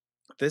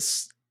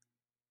 this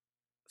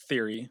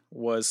theory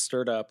was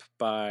stirred up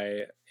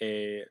by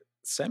a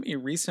semi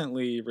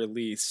recently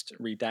released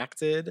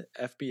redacted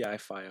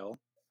FBI file,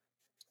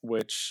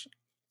 which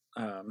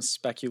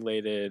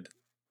speculated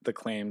the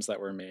claims that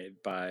were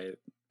made by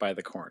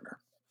the coroner.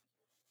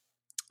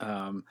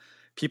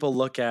 People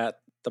look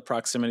at the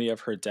proximity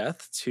of her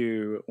death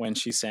to when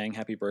she sang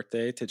Happy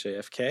Birthday to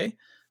JFK,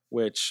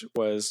 which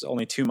was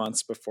only 2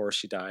 months before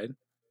she died.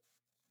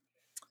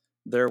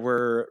 There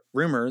were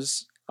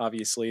rumors,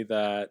 obviously,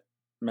 that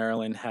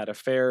Marilyn had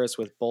affairs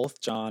with both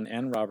John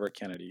and Robert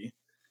Kennedy.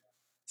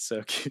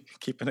 So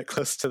keeping it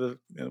close to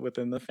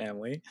within the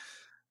family.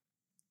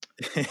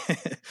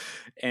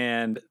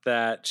 And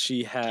that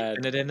she had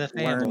Keeping it in the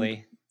learned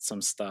family.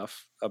 some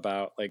stuff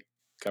about like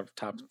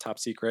top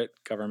secret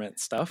government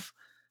stuff.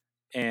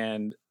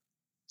 And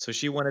So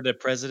she wanted a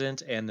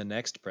president and the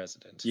next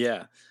president.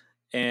 yeah,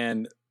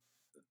 and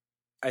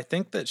I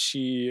think that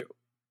she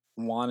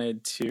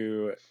wanted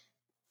to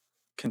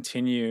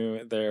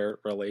continue their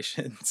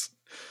relations,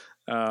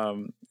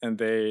 and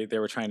they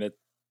were trying to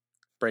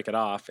break it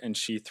off, and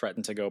she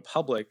threatened to go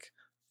public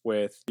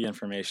with the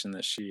information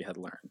that she had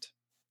learned.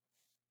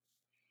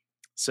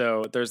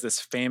 So there's this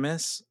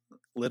famous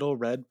little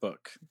red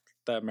book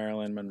that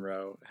Marilyn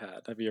Monroe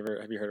had. Have you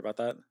heard about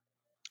that?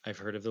 I've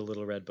heard of the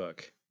Little Red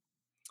Book.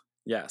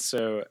 Yeah.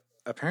 So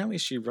apparently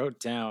she wrote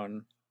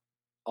down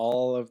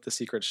all of the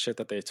secret shit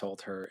that they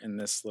told her in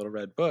this little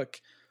red book,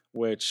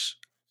 which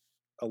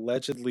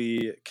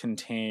allegedly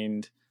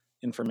contained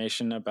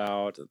information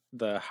about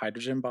the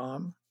hydrogen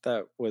bomb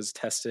that was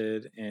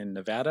tested in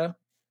Nevada.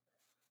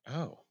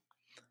 Oh.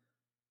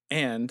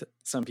 And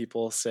some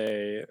people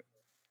say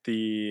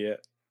the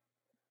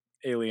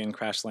alien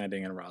crash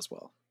landing in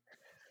Roswell.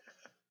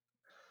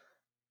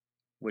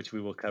 Which we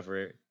will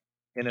cover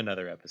in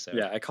another episode.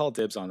 Yeah, I call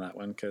dibs on that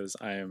one because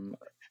I am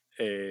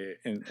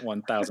in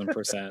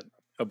 1000%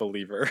 a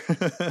believer.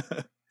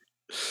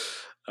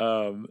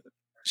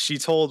 She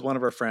told one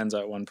of her friends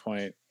at one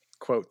point,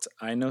 quote,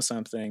 "I know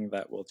something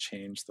that will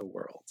change the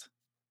world."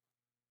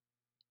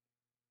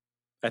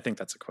 I think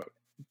that's a quote.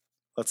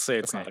 Let's say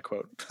it's not a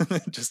quote,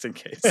 just in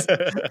case.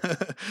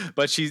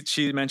 But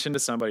she mentioned to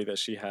somebody that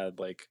she had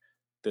like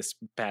this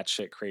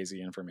batshit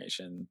crazy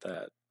information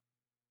that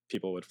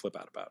people would flip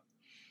out about.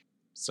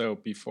 So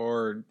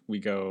before we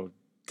go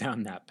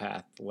down that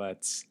path,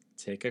 let's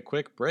take a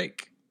quick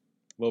break.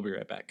 We'll be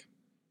right back.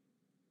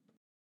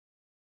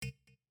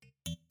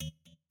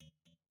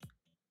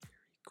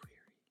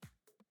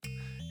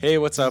 Hey,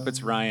 what's up?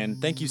 It's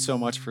Ryan. Thank you so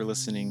much for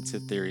listening to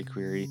Theory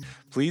Query.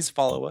 Please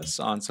follow us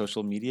on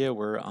social media.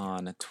 We're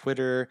on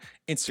Twitter,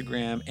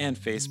 Instagram, and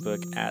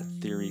Facebook at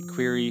Theory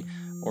Query,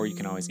 or you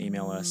can always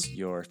email us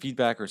your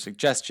feedback or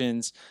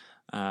suggestions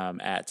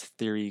at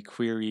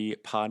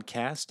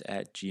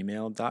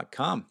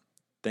theoryquerypodcast@gmail.com.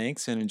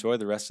 Thanks and enjoy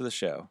the rest of the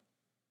show.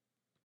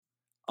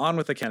 On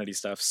with the Kennedy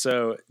stuff.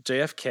 So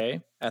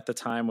JFK at the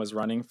time was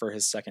running for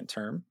his second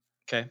term.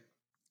 Okay.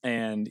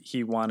 And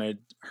he wanted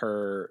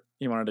to,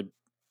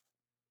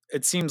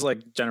 it seems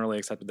like generally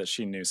accepted that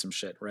she knew some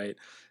shit, right?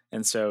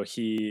 And so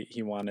he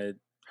wanted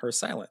her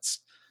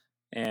silenced.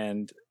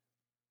 And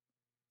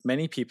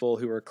many people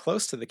who were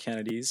close to the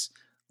Kennedys,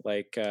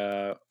 like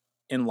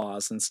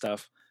in-laws and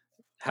stuff,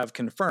 have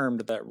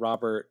confirmed that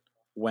Robert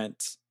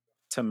went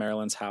to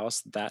Marilyn's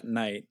house that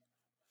night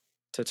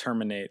to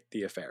terminate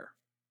the affair.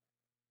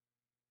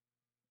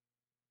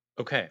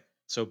 Okay.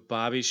 So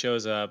Bobby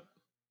shows up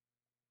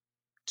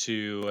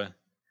to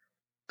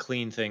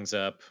clean things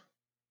up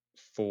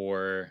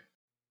for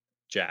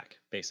Jack,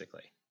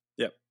 basically.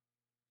 Yep.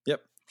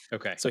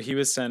 Okay. So he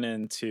was sent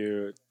in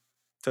to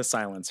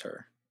silence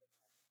her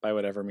by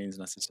whatever means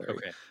necessary.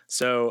 Okay.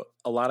 So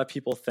a lot of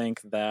people think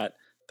that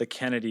the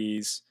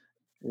Kennedys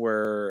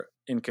were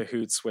in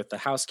cahoots with the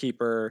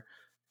housekeeper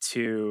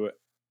to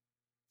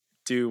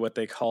do what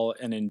they call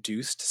an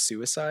induced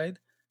suicide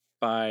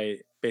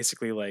by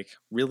basically like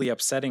really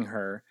upsetting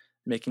her,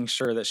 making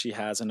sure that she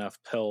has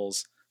enough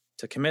pills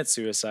to commit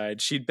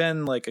suicide. She'd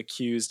been like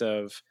accused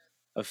of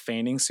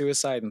feigning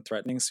suicide and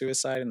threatening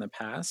suicide in the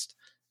past,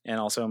 and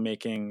also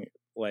making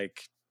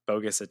like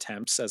bogus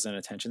attempts as an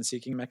attention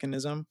seeking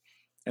mechanism.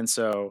 And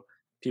so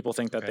people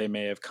think that they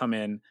may have come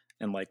in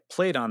and like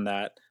played on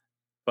that,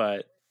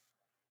 but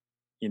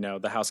you know,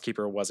 the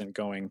housekeeper wasn't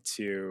going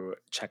to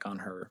check on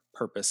her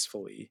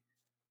purposefully.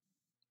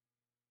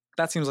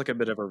 That seems like a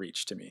bit of a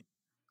reach to me.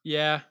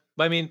 Yeah.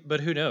 I mean,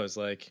 but who knows?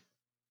 Like,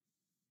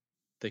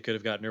 they could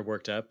have gotten her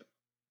worked up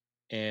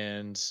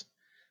and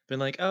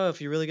been like, oh,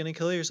 if you're really going to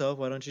kill yourself,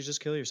 why don't you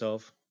just kill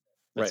yourself?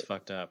 That's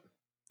fucked up.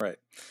 Right.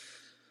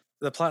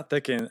 The plot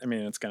thickens. I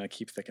mean, it's going to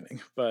keep thickening,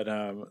 but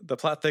the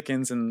plot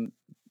thickens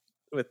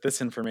with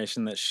this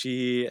information that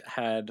she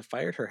had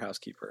fired her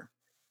housekeeper.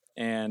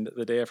 And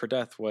the day of her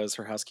death was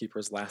her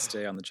housekeeper's last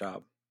day on the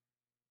job.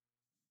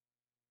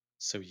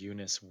 So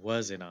Eunice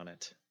was in on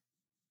it.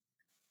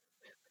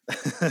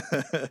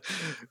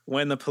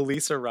 When the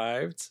police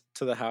arrived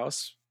to the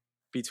house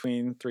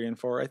between 3 and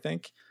 4, I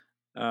think,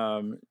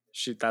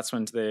 that's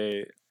when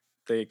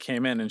they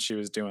came in and she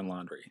was doing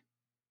laundry.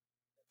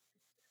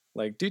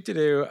 Like,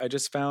 doo-doo-doo, I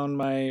just found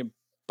my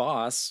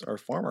boss or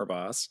former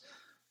boss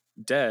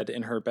dead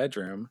in her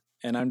bedroom,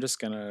 and I'm just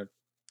gonna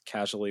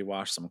casually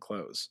wash some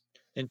clothes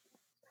And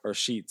or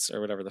sheets or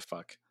whatever the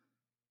fuck.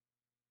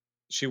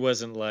 she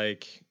wasn't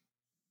like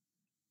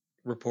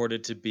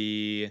reported to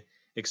be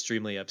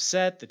extremely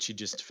upset that she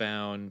just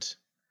found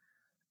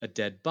a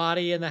dead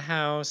body in the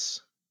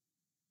house.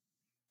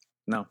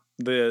 No,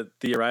 the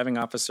arriving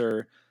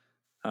officer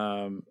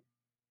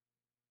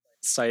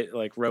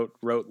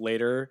wrote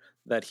later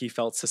that he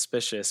felt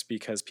suspicious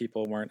because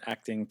people weren't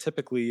acting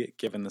typically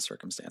given the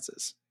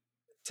circumstances.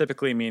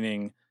 Typically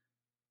meaning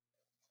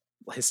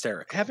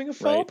hysterical, Having a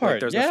fall right? Like apart.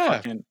 there's a Yeah.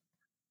 fucking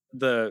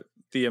the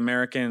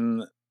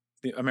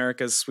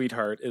America's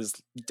sweetheart is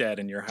dead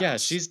in your Yeah,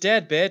 house. she's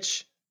dead,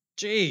 bitch.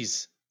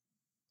 Jeez.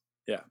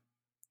 Yeah.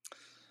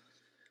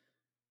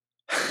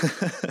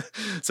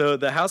 So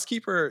the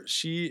housekeeper,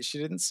 she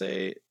didn't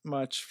say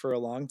much for a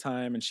long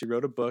time, and she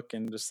wrote a book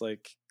and just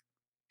like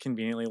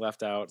conveniently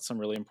left out some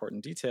really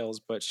important details.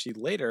 But she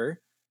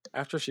later,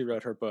 after she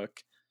wrote her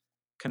book,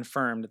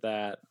 confirmed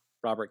that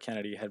Robert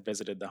Kennedy had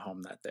visited the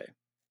home that day,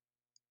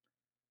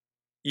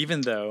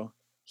 even though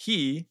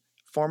he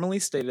formally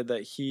stated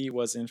that he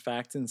was in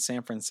fact in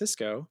San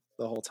Francisco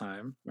the whole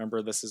time.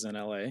 Remember, this is in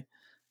LA,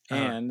 Uh-huh.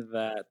 and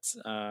that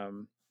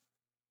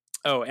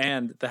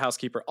and the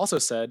housekeeper also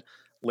said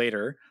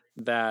later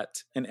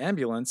that an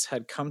ambulance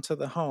had come to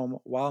the home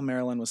while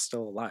Marilyn was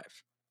still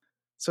alive.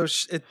 So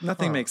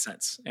nothing Huh. makes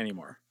sense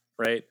anymore,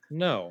 right?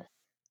 No.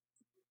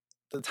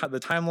 The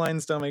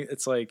timelines don't make.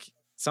 It's like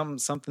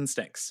something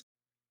stinks.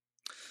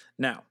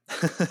 Now,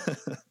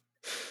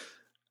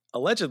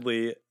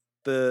 allegedly,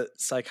 the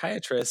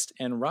psychiatrist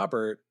and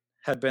Robert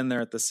had been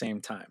there at the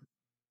same time,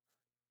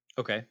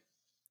 Okay.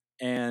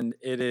 and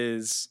it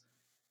is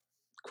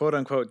quote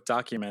unquote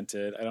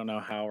documented. I don't know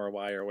how or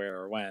why or where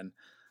or when.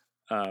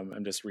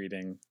 I'm just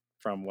reading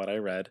from what I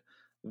read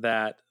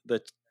that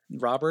the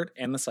Robert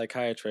and the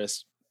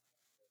psychiatrist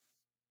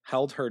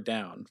held her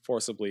down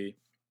forcibly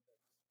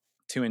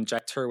to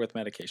inject her with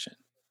medication.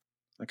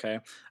 Okay,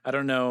 I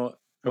don't know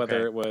whether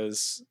Okay. it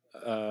was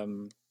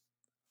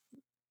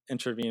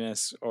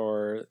intravenous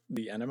or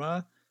the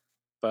enema,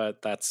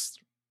 but that's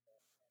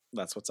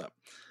what's up.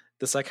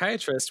 The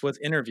psychiatrist was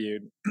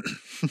interviewed.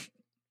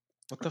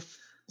 What the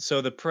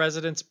so the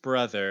president's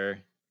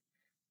brother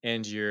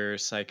and your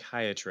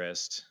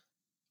psychiatrist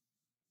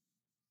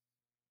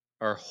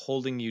are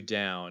holding you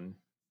down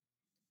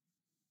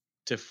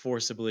to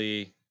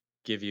forcibly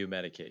give you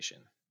medication.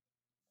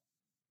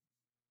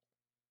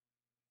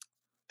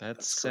 That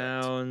That's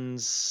correct.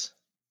 sounds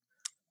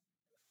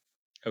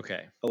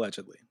okay.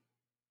 Allegedly.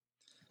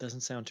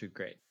 Doesn't sound too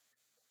great.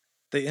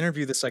 They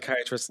interviewed the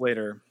psychiatrist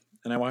later,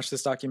 and I watched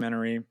this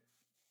documentary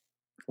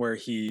where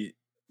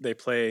they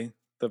play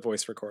the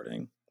voice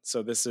recording.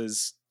 So this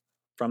is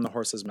from the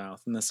horse's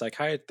mouth. And the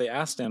psychiatrist, they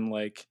asked him,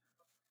 like,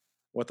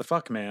 what the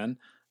fuck, man?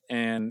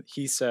 And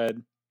he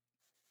said,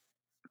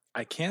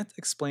 I can't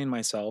explain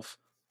myself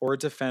or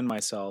defend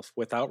myself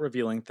without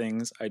revealing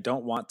things I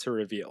don't want to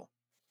reveal.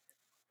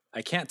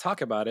 I can't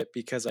talk about it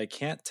because I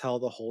can't tell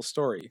the whole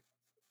story.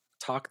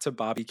 Talk to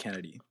Bobby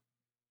Kennedy.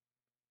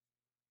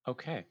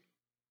 Okay.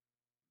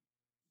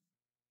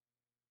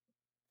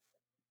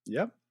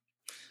 Yep.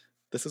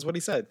 This is what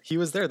he said. He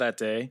was there that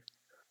day.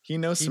 He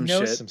knows He some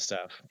knows shit. some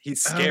stuff.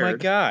 He's Oh my scared.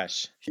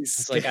 gosh. He's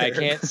It's like, I scared.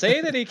 can't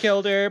say that he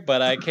killed her,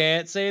 but I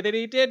can't say that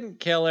he didn't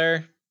kill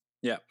her.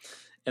 Yeah.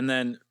 And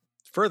then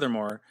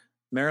furthermore,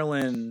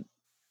 Marilyn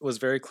was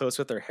very close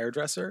with her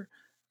hairdresser,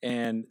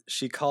 and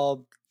she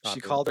called her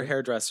Obviously.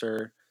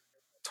 hairdresser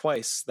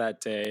twice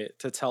that day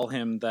to tell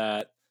him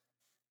that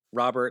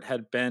Robert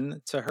had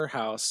been to her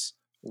house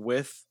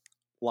with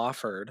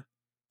Lawford,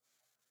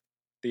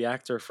 the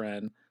actor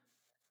friend,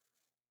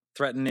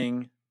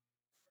 threatening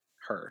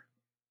her.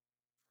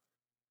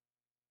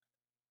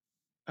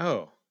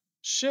 Oh,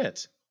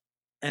 shit.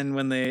 And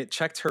when they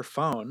checked her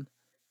phone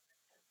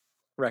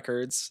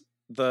records,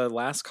 the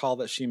last call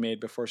that she made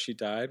before she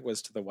died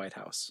was to the White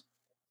House.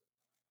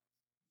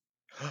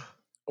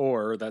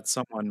 Or that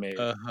someone made.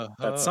 That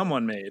Uh-huh.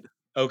 someone made.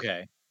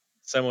 Okay.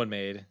 Someone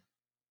made.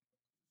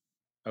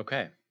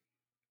 Okay.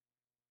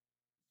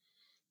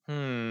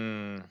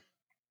 Hmm.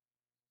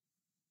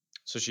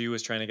 So she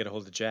was trying to get a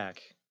hold of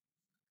Jack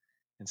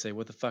and say,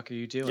 "What the fuck are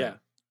you Yeah. doing?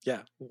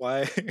 Yeah.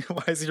 Why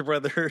why is your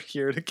brother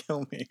here to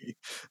kill me?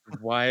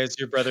 Why is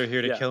your brother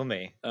here to Yeah. kill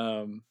me?"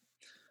 Um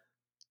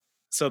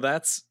so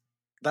that's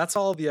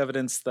all the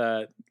evidence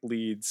that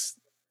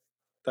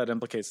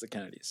implicates the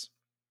Kennedys.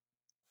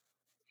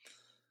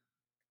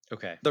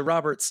 Okay. The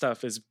Robert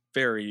stuff is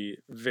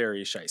very,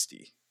 very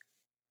shisty.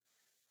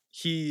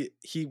 He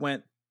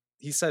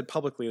said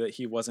publicly that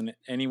he wasn't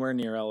anywhere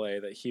near LA,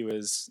 that he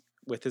was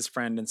with his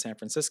friend in San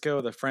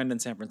Francisco. The friend in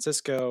San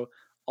Francisco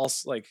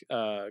also like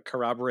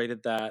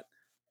corroborated that,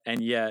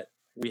 and yet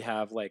we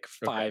have like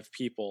Okay. 5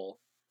 people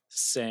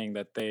saying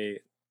that they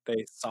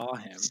saw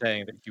him.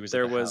 Saying that he was at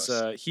There the was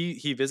house.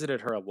 he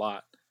visited her a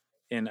lot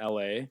in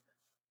LA,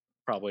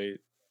 probably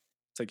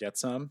to get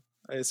some,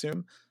 I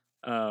assume.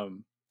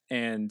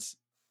 And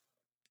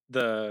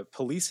the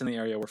police in the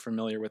area were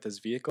familiar with his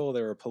vehicle.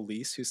 There were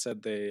police who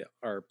said they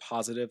are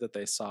positive that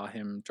they saw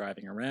him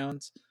driving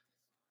around.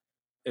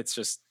 It's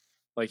just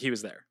like he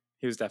was there.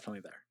 He was definitely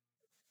there.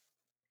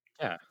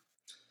 Yeah.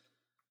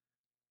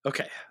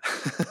 Okay.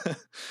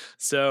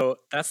 So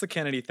that's the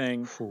Kennedy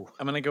thing. Whew.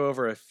 I'm going to go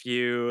over a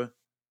few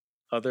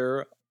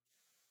other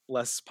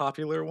less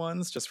popular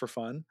ones just for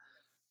fun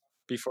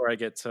before I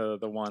get to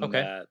the one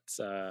Okay.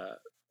 that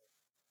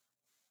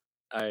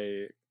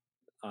I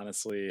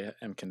honestly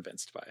am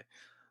convinced by.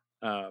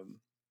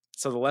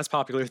 So the less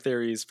popular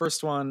theories,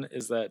 first one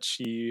is that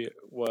she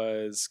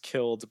was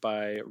killed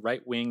by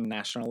right-wing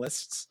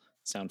nationalists.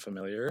 Sound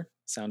familiar?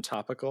 Sound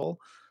topical?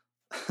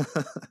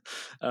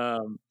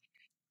 um,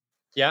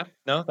 Yeah.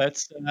 No,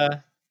 that's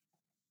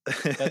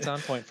on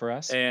point for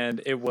us.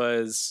 and it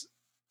was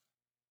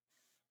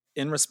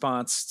in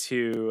response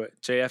to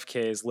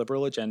JFK's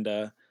liberal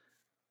agenda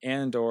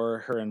and or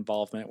her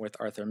involvement with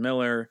Arthur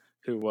Miller,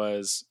 who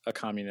was a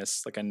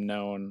communist, like a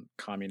known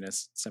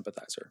communist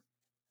sympathizer.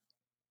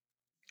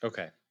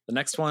 Okay. The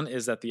next one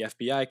is that the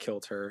FBI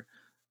killed her.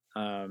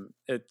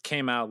 It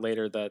came out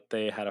later that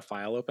they had a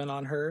file open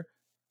on her,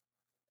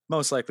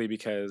 most likely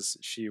because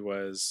she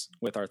was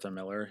with Arthur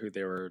Miller, who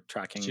they were She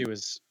tracking.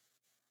 was.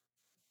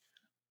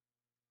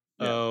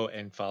 Yeah. Oh,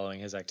 and following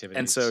his And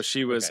so activities.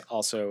 she was Okay.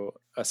 also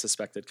a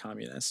suspected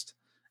communist.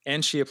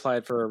 And she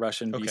applied for a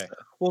Russian Okay. visa.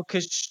 Well,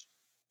 because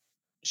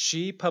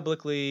she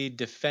publicly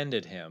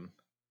defended him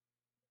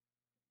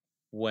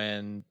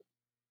when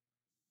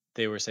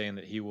they were saying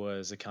that he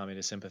was a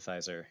communist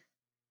sympathizer.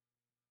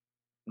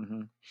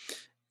 Mm-hmm.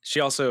 She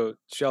also I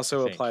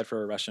applied think.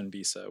 for a Russian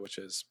visa, which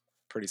is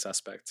pretty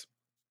suspect.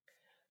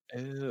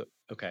 Oh,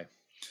 okay.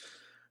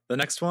 The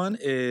next one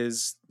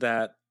is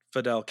that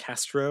Fidel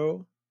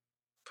Castro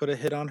put a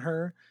hit on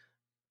her.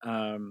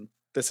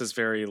 This is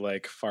very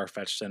like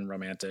far-fetched and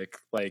romantic.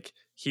 Like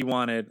he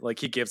wanted, like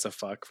he gives a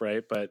fuck,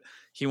 right? But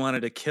he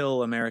wanted to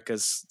kill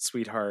America's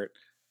sweetheart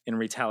in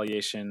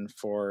retaliation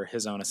for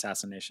his own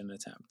assassination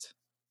attempt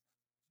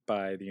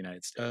by the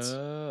United States.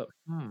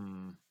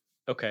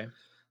 Okay.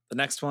 The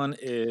next one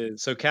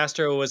is So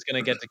Castro was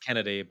going to get to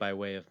Kennedy by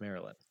way of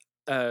Maryland.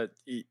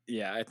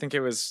 yeah, I think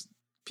it was,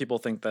 people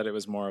think that it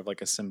was more of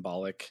like a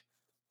symbolic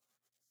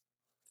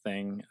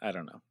thing. I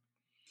don't know.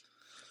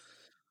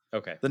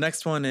 Okay. The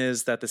next one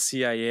is that the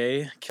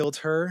CIA killed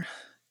her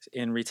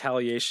in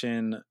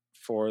retaliation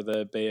for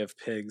the Bay of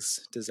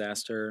Pigs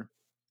disaster.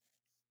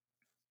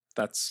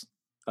 That's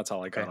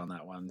all I got Okay. on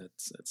that one.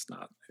 It's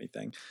not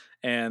anything.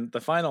 And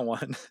the final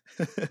one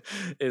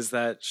is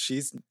that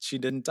she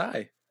didn't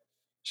die.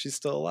 She's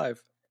still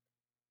alive,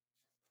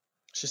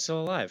 She's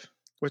still alive.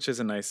 which is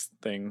a nice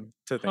thing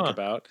to think Huh.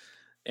 about.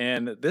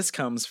 And this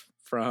comes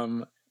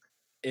from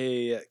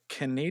a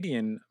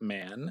Canadian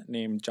man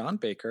named John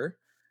Baker,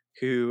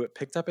 who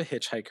picked up a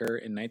hitchhiker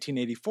in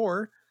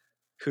 1984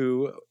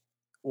 who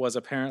was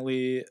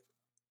apparently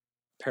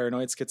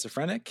paranoid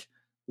schizophrenic,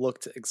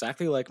 looked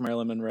exactly like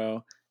Marilyn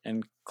Monroe,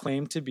 and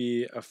claimed to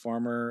be a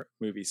former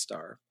movie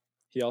star.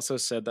 He also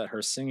said that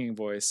her singing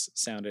voice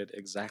sounded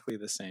exactly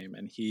the same,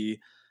 and he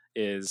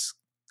is,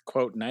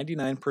 quote,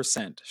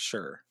 99%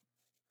 sure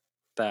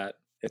that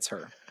it's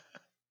her.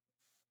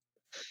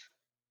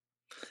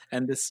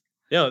 And this,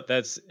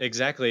 That's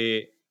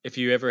exactly. If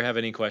you ever have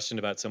any question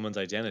about someone's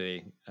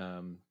identity,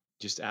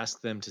 just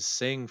ask them to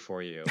sing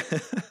for you,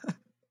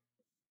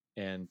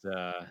 and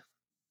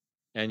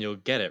you'll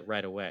get it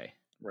right away.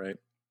 right.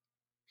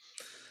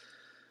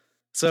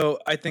 So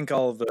I think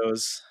all of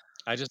those.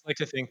 I just like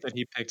to think that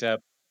he picked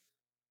up.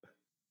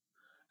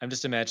 I'm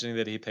just imagining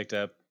that he picked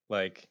up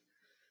like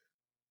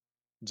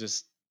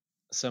just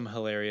some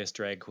hilarious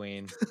drag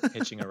queen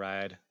hitching a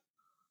ride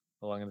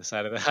along the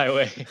side of the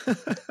highway.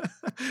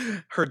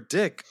 Her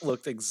dick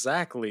looked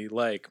exactly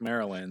like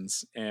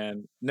Marilyn's,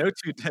 and no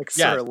two dicks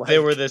are Yeah, they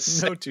were alike. the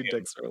same. No two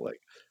dicks are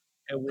alike.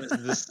 It was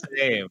the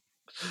same.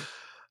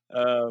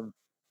 Um,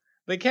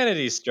 The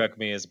Kennedys struck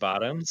me as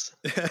bottoms.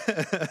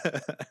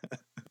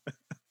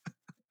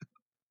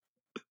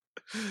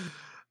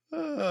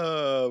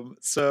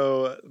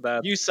 so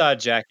that's, You saw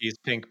Jackie's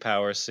pink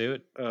power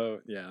suit, oh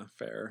yeah,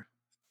 fair.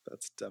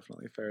 That's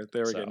definitely fair. They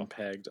were getting so.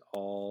 pegged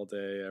all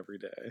day, every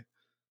day.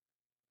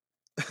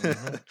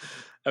 Mhm.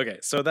 Okay,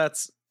 so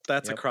that's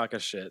a Yep. crock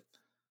of shit.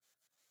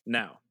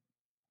 Now,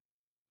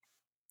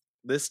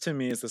 this to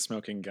me is the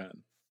smoking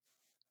gun.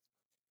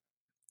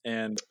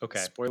 And Okay.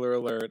 spoiler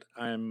alert,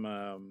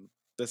 I'm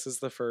this is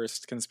the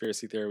first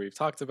conspiracy theory we've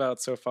talked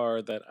about so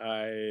far that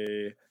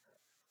I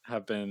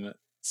have been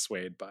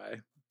swayed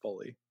by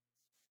fully.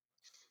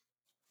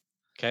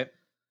 Okay.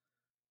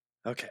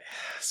 Okay.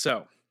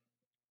 So,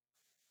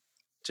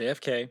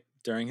 JFK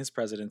during his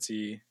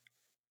presidency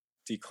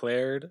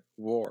declared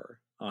war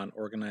on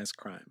organized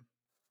crime.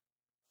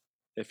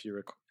 If you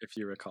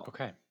recall,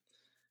 Okay.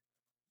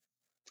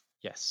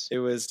 Yes. it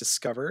was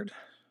discovered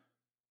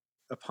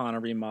upon a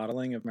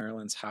remodeling of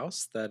Marilyn's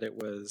house that it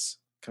was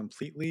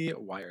completely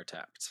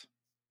wiretapped.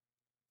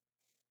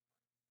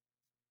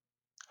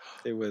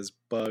 It was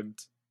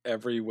bugged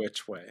every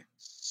which way.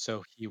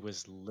 So he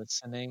was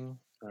listening,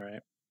 All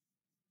right.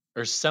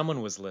 or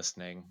someone was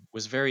listening,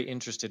 was very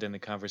interested in the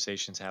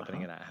conversations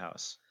happening Uh-huh. in that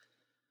house.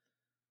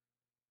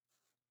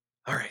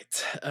 All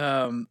right.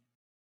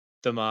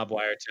 The mob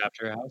wiretapped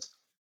her house.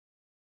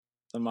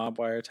 The mob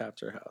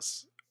wiretapped her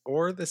house,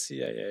 or the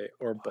CIA,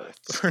 or both.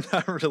 What? We're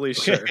not really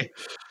sure. Okay.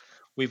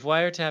 We've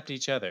wiretapped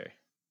each other.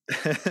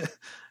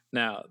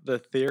 Now, the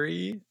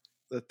theory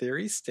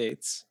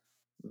states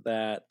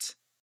that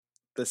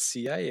the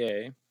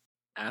CIA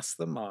asked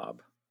the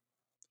mob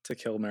to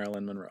kill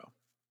Marilyn Monroe.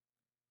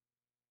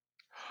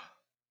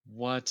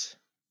 What?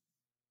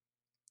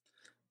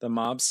 The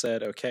mob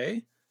said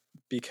okay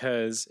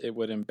because it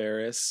would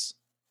embarrass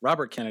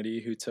Robert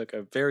Kennedy, who took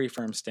a very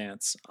firm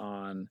stance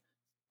on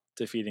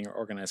defeating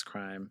organized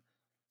crime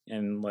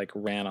and like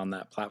ran on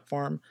that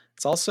platform.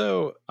 It's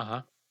also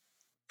Uh-huh.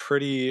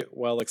 pretty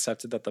well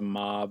accepted that the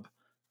mob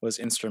was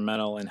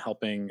instrumental in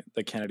helping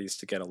the Kennedys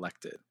to get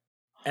elected.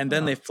 And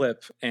then they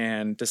flip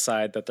and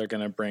decide that they're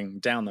going to bring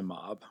down the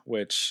mob,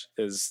 which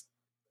is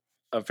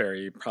a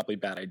very probably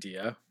bad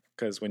idea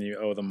because when you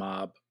owe the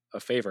mob a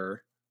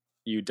favor,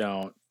 you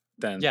don't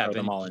then Yeah, throw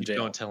them then all in you jail.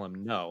 don't tell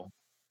him no.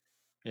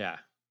 Yeah.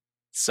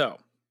 So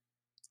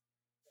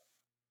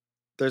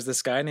there's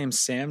this guy named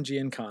Sam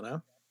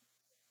Giancana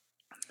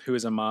who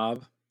is a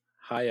mob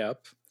high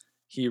up.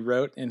 He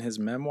wrote in his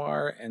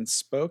memoir and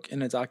spoke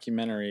in a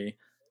documentary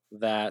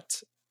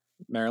that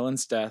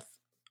Marilyn's death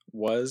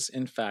was,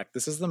 in fact,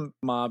 this is the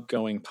mob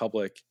going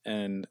public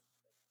and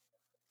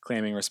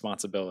claiming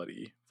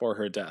responsibility for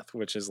her death,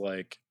 which is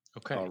like,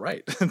 Okay. all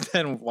right,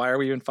 then why are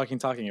we even fucking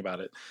talking about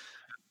it?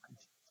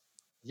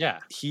 Yeah.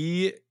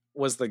 He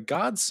was the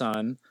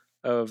godson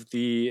of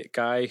the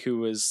guy who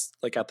was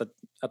like at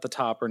the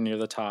top or near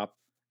the top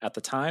at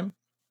the time.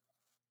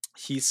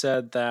 He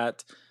said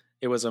that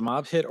it was a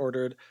mob hit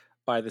ordered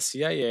by the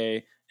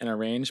CIA and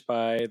arranged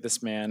by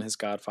this man, his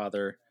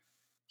godfather.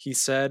 He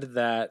said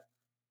that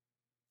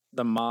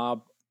the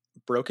mob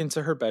broke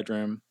into her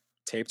bedroom,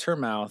 taped her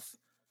mouth,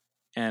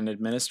 and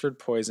administered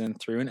poison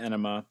through an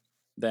enema,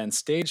 then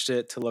staged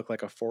it to look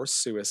like a forced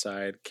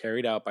suicide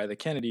carried out by the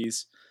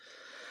Kennedys.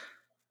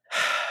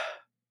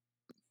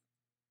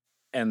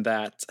 And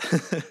that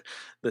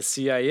the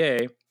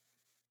CIA,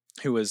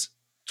 who was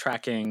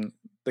tracking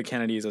the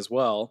Kennedys as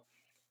well,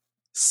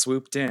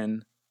 swooped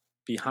in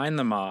behind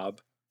the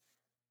mob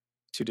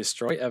to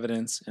destroy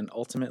evidence and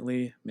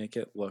ultimately make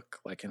it look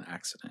like an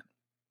accident.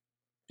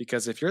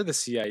 Because if you're the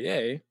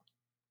CIA,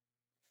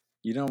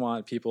 you don't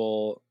want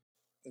people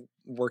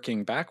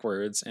working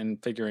backwards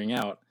and figuring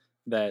out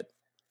that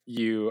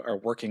you are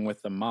working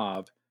with the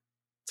mob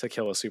to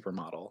kill a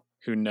supermodel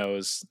who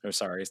knows, or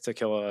sorry, to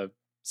kill a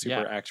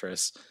super Yeah.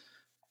 actress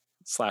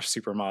 /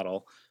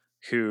 supermodel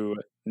who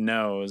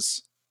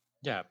knows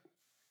Yeah.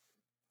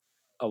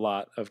 a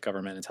lot of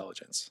government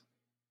intelligence.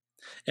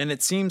 And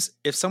it seems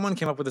if someone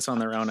came up with this on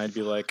their own, I'd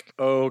be like,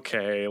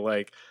 okay,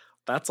 like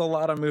that's a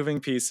lot of moving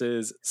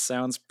pieces.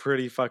 Sounds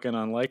pretty fucking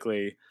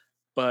unlikely.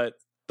 But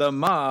the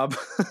mob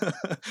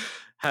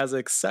has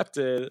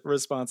accepted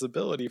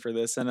responsibility for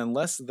this. And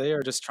unless they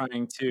are just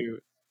trying to,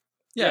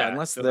 Yeah.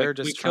 unless They're like, they're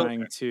we just killed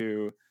trying her.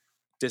 to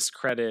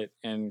discredit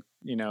and,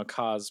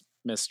 cause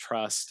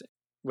mistrust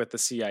with the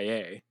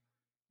CIA,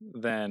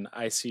 then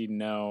I see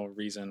no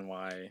reason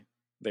why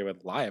they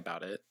would lie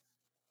about it.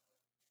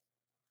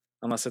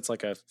 Unless it's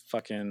like a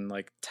fucking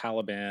like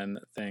Taliban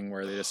thing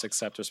where they just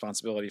accept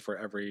responsibility for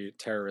every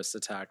terrorist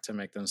attack to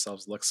make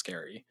themselves look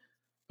scary.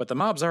 But the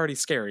mob's already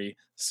scary,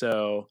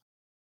 so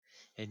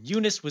And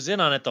Eunice was in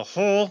on it the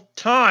whole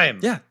time.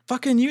 yeah,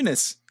 fucking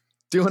Eunice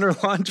doing her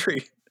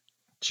laundry.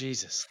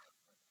 Jesus.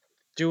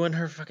 Doing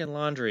her fucking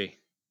laundry.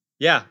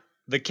 Yeah.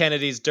 The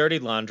Kennedys' dirty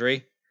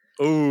laundry.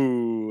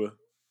 Ooh.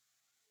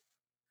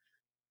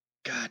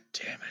 God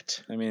damn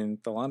it. I mean,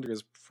 the laundry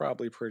is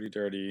probably pretty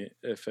dirty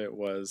if it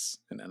was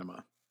an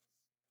enema.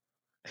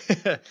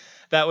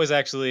 That was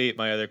actually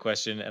my other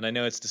question. And I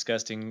know it's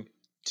disgusting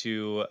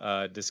to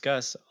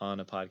discuss on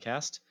a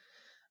podcast.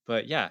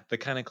 But yeah, the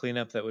kind of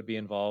cleanup that would be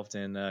involved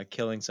in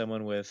killing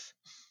someone with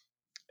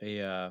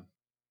a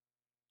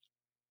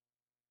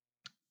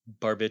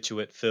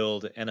barbiturate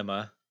filled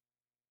enema.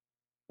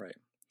 Right.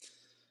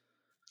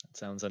 That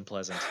sounds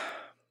unpleasant.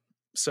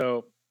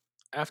 So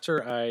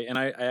after I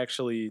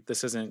actually,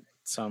 this isn't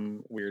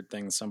some weird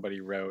thing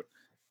somebody wrote.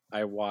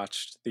 I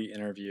watched the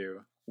interview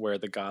where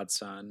the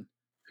godson,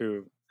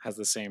 who has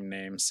the same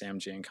name, Sam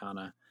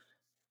Giancana,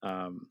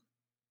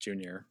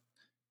 Jr.,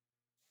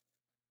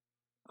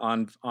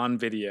 on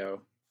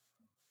video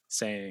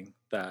saying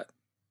that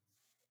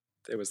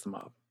it was the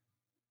mob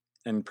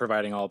and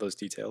providing all those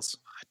details.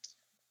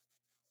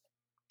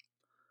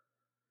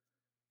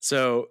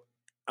 So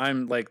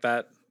I'm like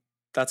that.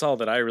 That's all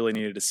that I really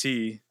needed to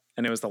see.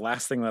 and it was the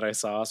last thing that I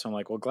saw. So I'm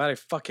like, well, glad I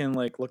fucking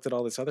like looked at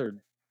all this other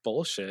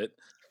bullshit.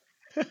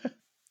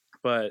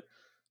 But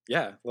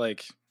yeah,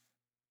 like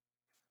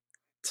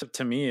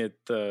to me,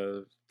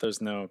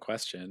 there's no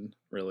question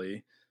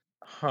really.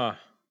 Huh.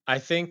 I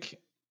think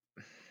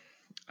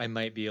I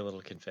might be a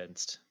little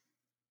convinced.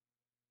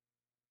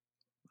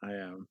 I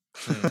am.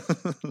 Hmm.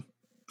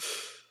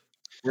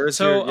 Where's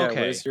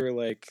Okay, your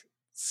like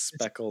this,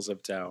 speckles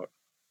of doubt?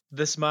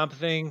 this mob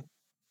thing,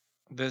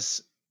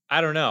 this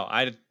I don't know.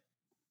 I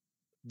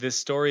this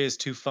story is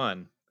too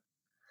fun.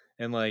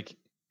 And like,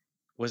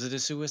 was it a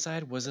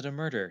suicide? Was it a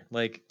murder?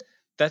 Like,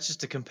 that's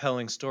just a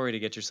compelling story to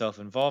get yourself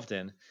involved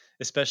in,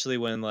 especially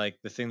when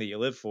like the thing that you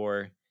live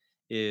for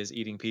is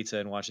eating pizza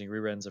and watching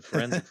reruns of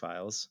Forensic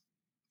Files.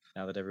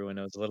 Now that everyone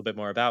knows a little bit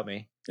more about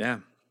me, Yeah.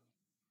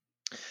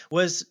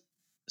 was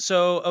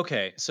so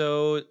okay.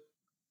 So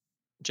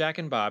Jack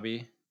and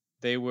Bobby,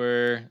 they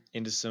were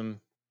into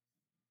some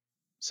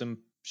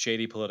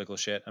shady political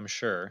shit, I'm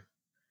sure.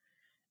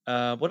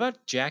 What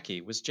about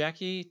Jackie? Was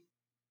Jackie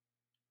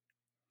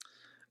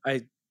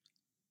I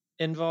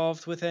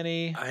involved with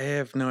any? I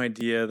have no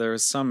idea. There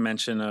was some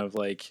mention of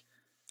like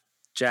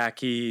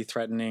Jackie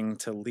threatening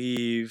to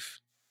leave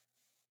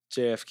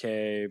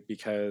JFK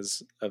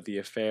because of the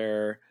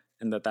affair,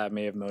 and that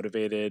may have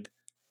motivated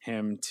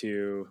him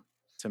to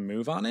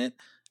move on it.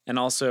 And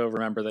also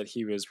remember that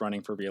he was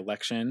running for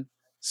re-election.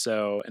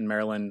 So, and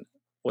Marilyn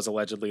was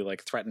allegedly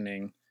like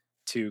threatening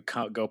to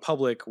go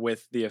public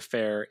with the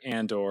affair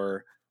and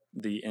or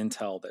the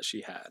intel that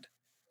she had.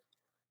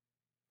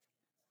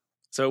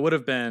 So it would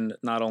have been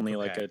not only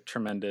like Okay, a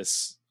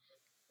tremendous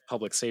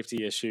public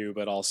safety issue,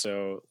 but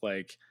also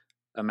like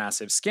a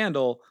massive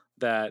scandal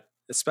that,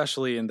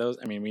 especially in those,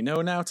 I mean, we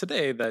know now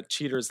today that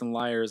cheaters and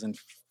liars and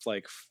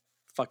like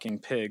fucking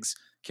pigs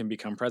can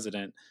become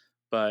president.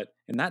 But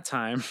in that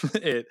time,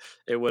 it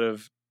would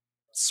have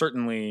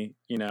certainly,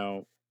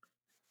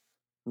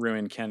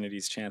 ruined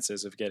Kennedy's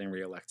chances of getting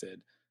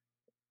reelected.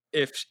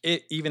 If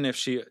it, even if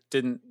she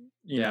didn't,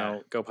 yeah,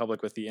 go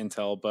public with the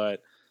intel,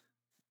 but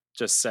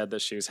just said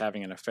that she was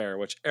having an affair,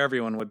 which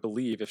everyone would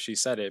believe if she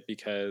said it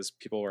because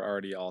people were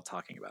already all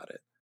talking about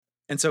it.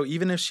 And so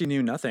even if she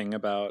knew nothing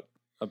about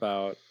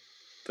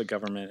the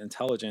government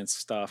intelligence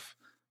stuff,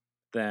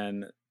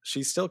 then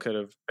she still could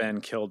have been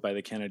killed by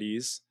the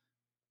Kennedys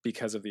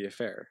because of the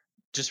affair.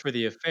 just for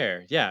the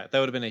affair. Yeah, that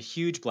would have been a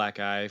huge black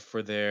eye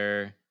for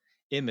their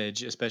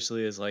image,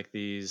 especially as like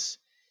these,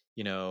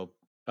 you know,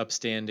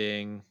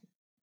 upstanding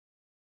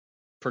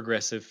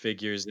progressive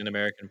figures in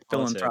American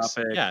politics.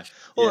 Philanthropic, Yeah.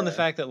 Well, and the yeah.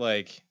 fact that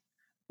like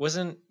was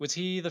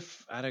he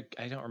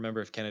I don't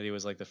remember if Kennedy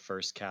was like the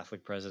first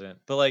Catholic president,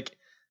 but like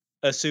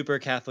a super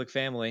Catholic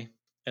family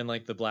and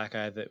like the black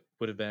eye that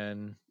would have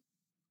been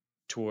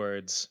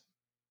towards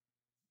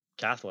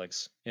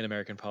Catholics in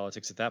American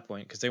politics at that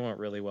point because they weren't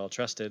really well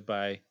trusted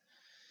by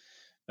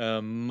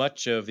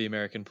much of the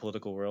American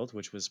political world,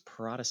 which was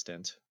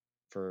Protestant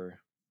for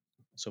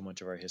so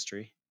much of our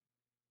history.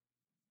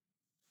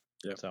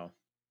 Yep. So,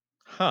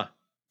 huh?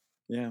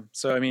 Yeah.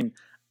 So I mean,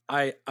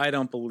 I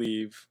don't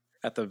believe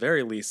at the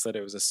very least that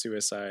it was a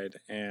suicide,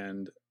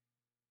 and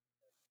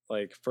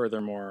like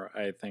furthermore,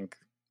 I think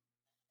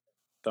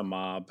the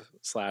mob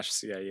slash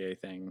CIA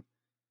thing,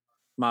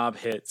 mob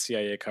hit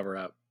CIA cover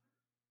up,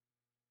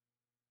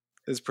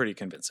 is pretty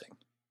convincing.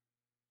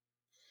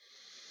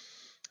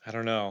 I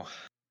don't know.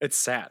 It's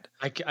sad.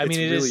 I mean, It's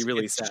it really is.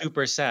 really It's sad.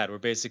 super sad. We're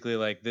basically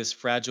like this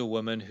fragile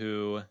woman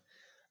who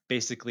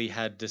basically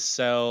had to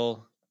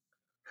sell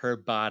her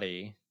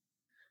body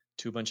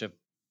to a bunch of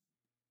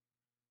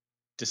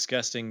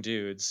disgusting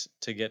dudes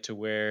to get to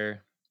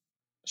where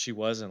she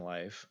was in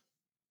life.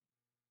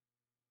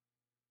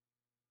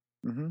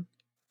 Hmm.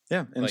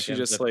 Yeah, and Like she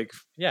ends just up, like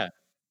yeah.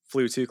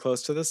 flew too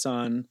close to the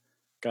sun,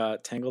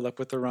 got tangled up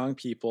with the wrong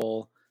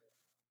people,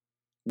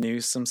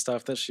 knew some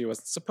stuff that she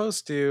wasn't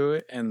supposed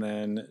to, and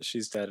then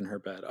she's dead in her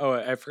bed. Oh,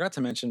 I forgot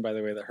to mention, by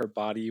the way, that her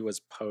body was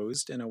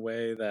posed in a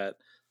way that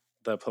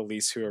the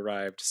police who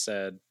arrived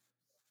said,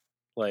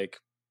 like,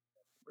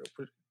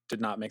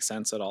 did not make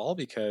sense at all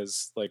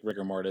because, like,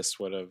 rigor mortis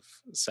would have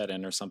set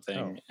in or Oh,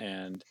 something,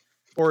 and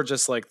or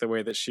just like the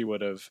way that she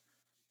would have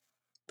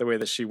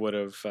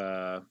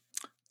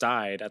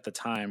died at the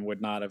time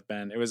would not have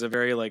been. It was a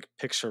very like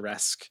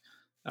picturesque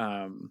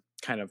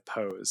kind of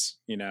pose,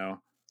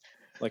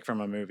 like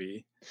from a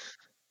movie.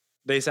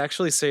 They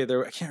actually say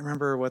there. I can't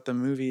remember what the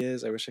movie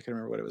is. I wish I could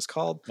remember what it was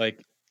called.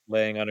 like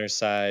laying on her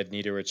side,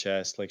 knee to her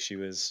chest, like she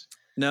was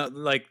No,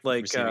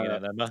 receiving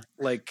an enema.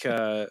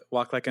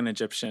 walk like an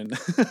Egyptian,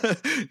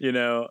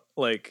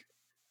 like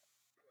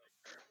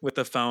with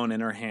the phone in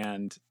her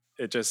hand.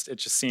 It just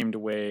seemed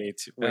way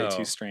too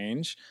Oh,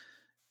 strange.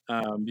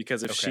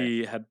 Because if okay.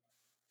 she had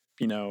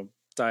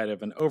died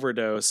of an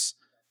overdose,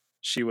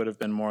 she would have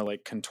been more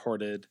like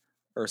contorted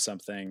or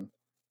something.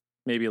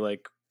 Maybe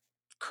like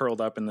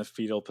curled up in the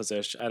fetal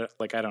position.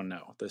 I don't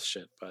know this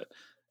shit, but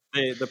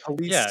the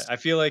Yeah, police. I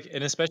feel like,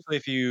 and especially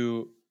if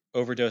you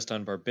overdosed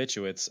on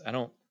barbiturates,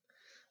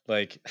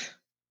 like,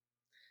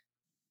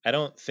 I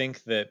don't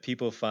think that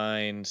people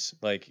find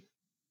like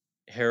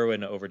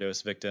heroin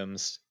overdose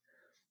victims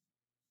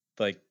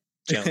like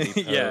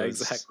gently Yeah,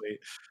 pose exactly.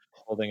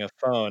 holding a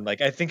phone.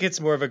 Like, I think it's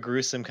more of a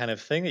gruesome kind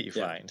of thing that you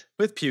Yeah, find.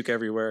 with puke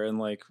everywhere and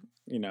like,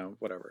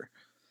 whatever.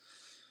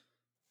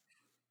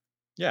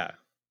 Yeah.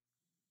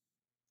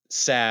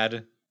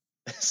 Sad,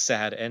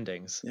 sad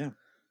endings. Yeah.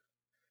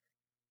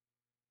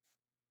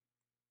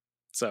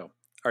 So,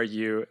 are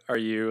you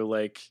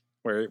like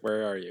where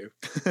are you?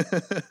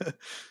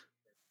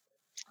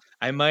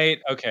 I might,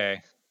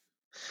 okay.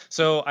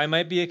 So I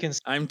might be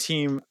I'm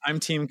team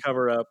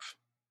cover up.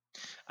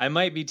 I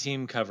might be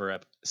team cover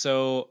up.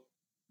 So,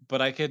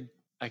 but I can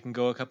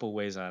go a couple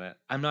ways on it.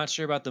 I'm not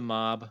sure about the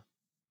mob,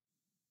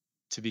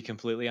 to be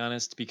completely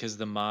honest, because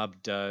the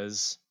mob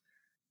does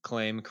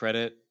claim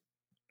credit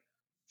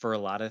for a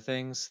lot of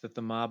things that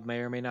the mob may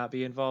or may not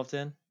be involved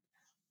in.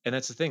 And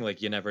that's the thing,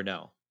 like, you never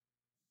know.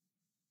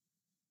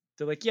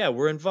 They're like, yeah,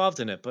 we're involved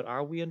in it, but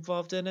are we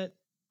involved in it?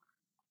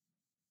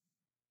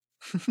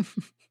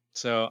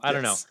 So I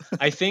don't know. Yes.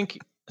 I think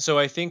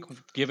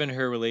given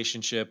her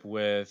relationship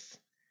with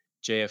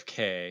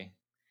JFK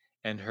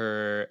and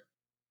her,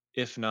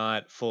 if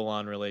not full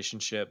on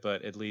relationship,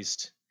 but at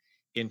least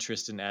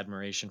interest and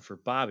admiration for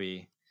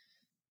Bobby,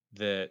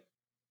 that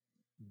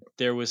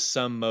there was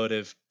some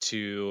motive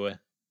to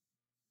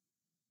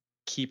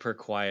keep her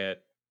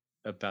quiet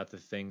about the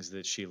things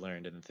that she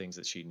learned and the things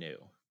that she knew.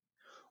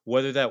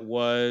 Whether that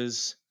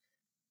was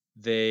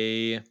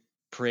they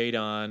preyed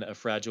on a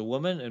fragile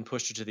woman and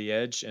pushed her to the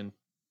edge and,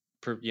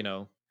 you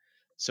know,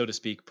 so to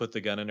speak, put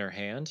the gun in her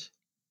hand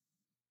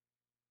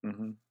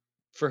Hmm.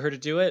 for her to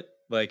do it.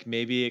 Like,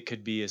 maybe it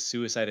could be a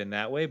suicide in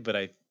that way, but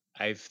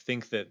I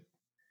think that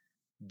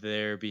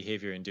their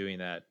behavior in doing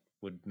that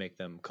would make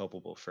them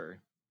culpable for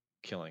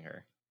killing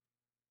her.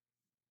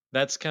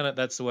 That's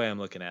the way I'm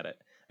looking at it.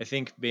 I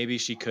think maybe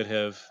she could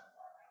have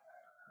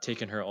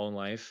taken her own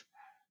life,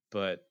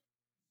 but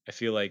I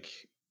feel like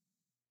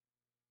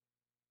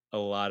a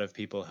lot of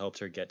people helped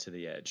her get to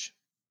the edge.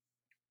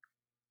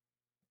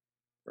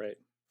 Right.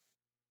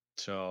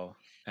 So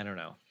I don't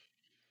know.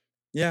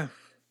 Yeah.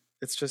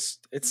 It's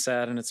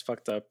sad and it's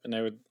fucked up. And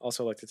I would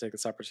also like to take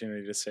this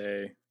opportunity to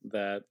say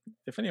that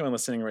if anyone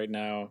listening right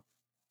now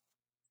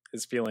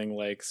is feeling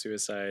like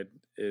suicide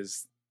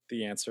is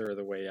the answer or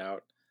the way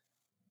out,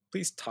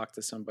 please talk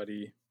to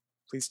somebody.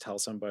 Please tell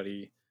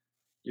somebody.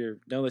 You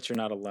know that you're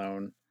not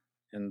alone,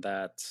 and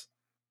that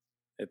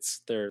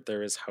it's there.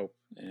 There is hope,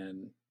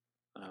 and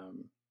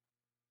um,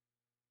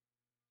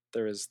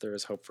 there is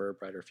hope for a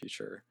brighter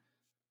future.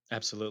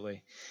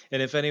 Absolutely.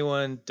 And if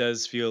anyone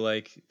does feel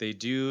like they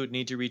do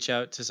need to reach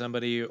out to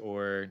somebody,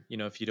 or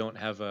if you don't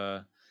have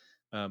a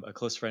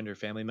close friend or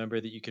family member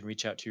that you can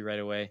reach out to right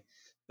away,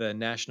 the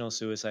National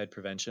Suicide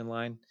Prevention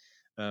Line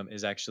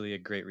is actually a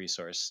great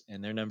resource,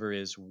 and their number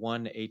is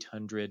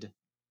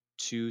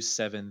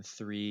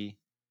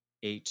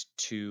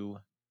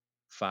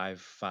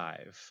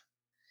 1-800-273-8255.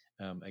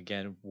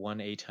 Again,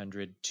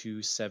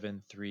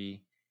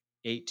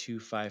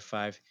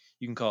 1-800-273-8255.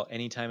 You can call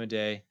any time of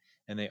day,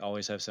 and they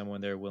always have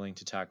someone there willing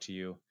to talk to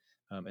you,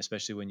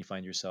 especially when you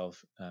find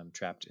yourself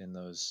trapped in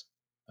those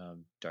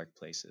dark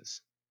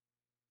places.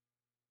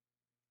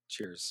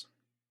 Cheers.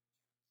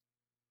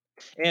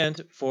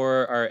 And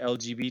for our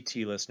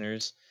LGBT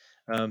listeners,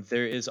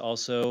 there is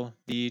also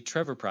the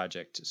Trevor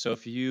Project. So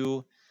if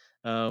you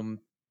um,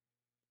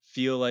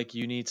 feel like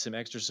you need some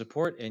extra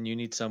support and you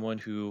need someone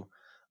who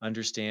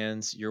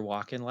understands your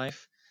walk in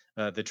life,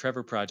 the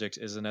Trevor Project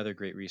is another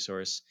great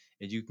resource.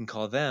 And you can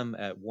call them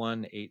at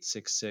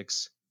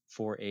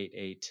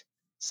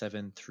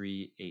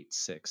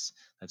 1-866-488-7386.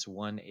 That's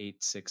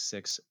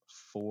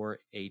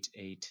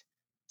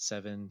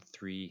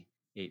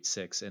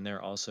 1-866-488-7386. And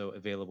they're also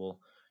available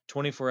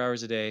 24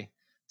 hours a day,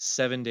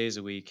 7 days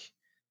a week.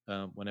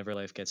 Whenever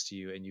life gets to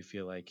you and you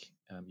feel like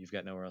you've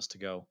got nowhere else to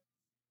go,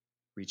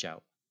 reach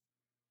out.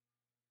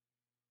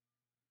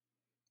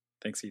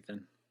 Thanks,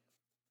 Ethan.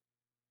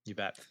 You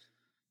bet.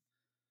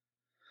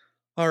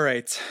 All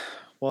right.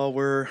 Well,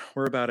 we're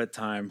about at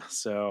time,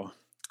 so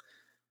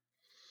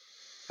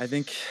I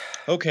think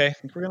Okay.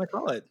 we're gonna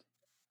call it.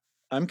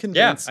 I'm Yeah,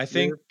 convinced. I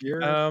think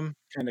You're kind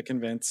of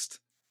convinced.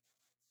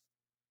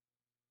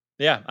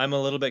 yeah, I'm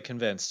a little bit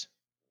convinced.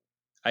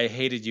 I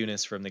hated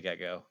Eunice from the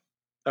get-go.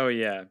 Oh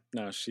yeah,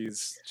 no,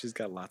 she's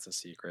got lots of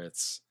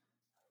secrets.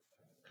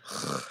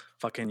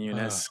 Fucking Ugh.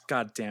 Eunice.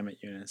 God damn it,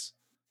 Eunice.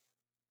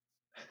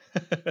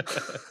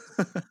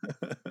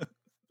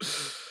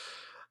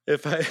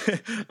 If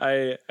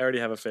I already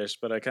have a fish,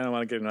 but I kind of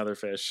want to get another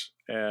fish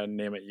and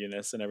name it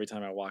Eunice. And every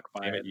time I walk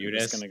by Name it it, I'm just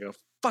Eunice. gonna go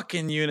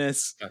fucking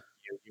Eunice. Fuck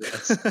you,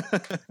 Eunice.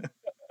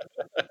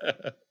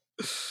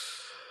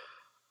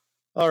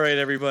 All right,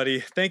 everybody.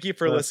 Thank you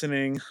for Uh,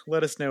 listening.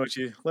 Let us know if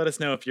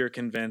you're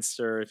convinced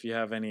or if you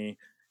have any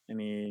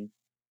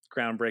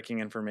groundbreaking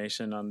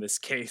information on this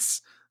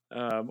case,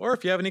 or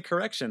if you have any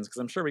corrections, because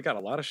I'm sure we got a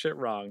lot of shit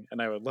wrong,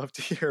 and I would love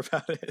to hear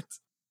about it.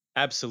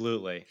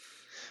 Absolutely.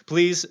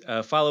 Please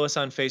follow us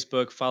on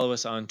Facebook, follow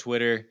us on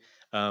Twitter,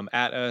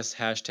 at us,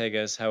 hashtag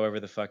us, however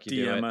the fuck you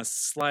do DM it. us,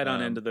 slide on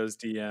Um, into those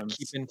keep DMs.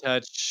 in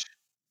touch.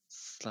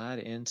 Slide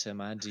into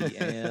my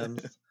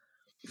DMs.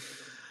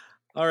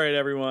 All right,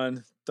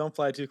 everyone. Don't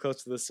fly too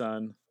close to the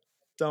sun.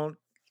 Don't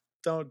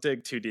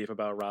dig too deep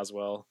about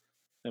Roswell.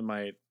 It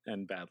might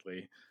end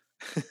badly.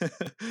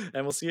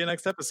 And we'll see you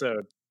next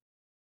episode.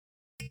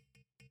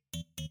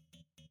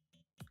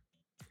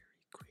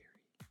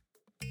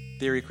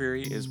 Theory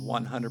Query is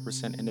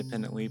 100%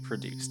 independently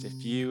produced.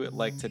 If you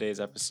like today's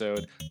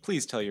episode,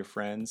 please tell your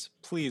friends,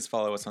 please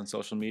follow us on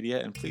social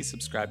media, and please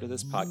subscribe to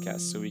this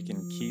podcast so we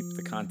can keep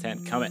the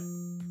content coming.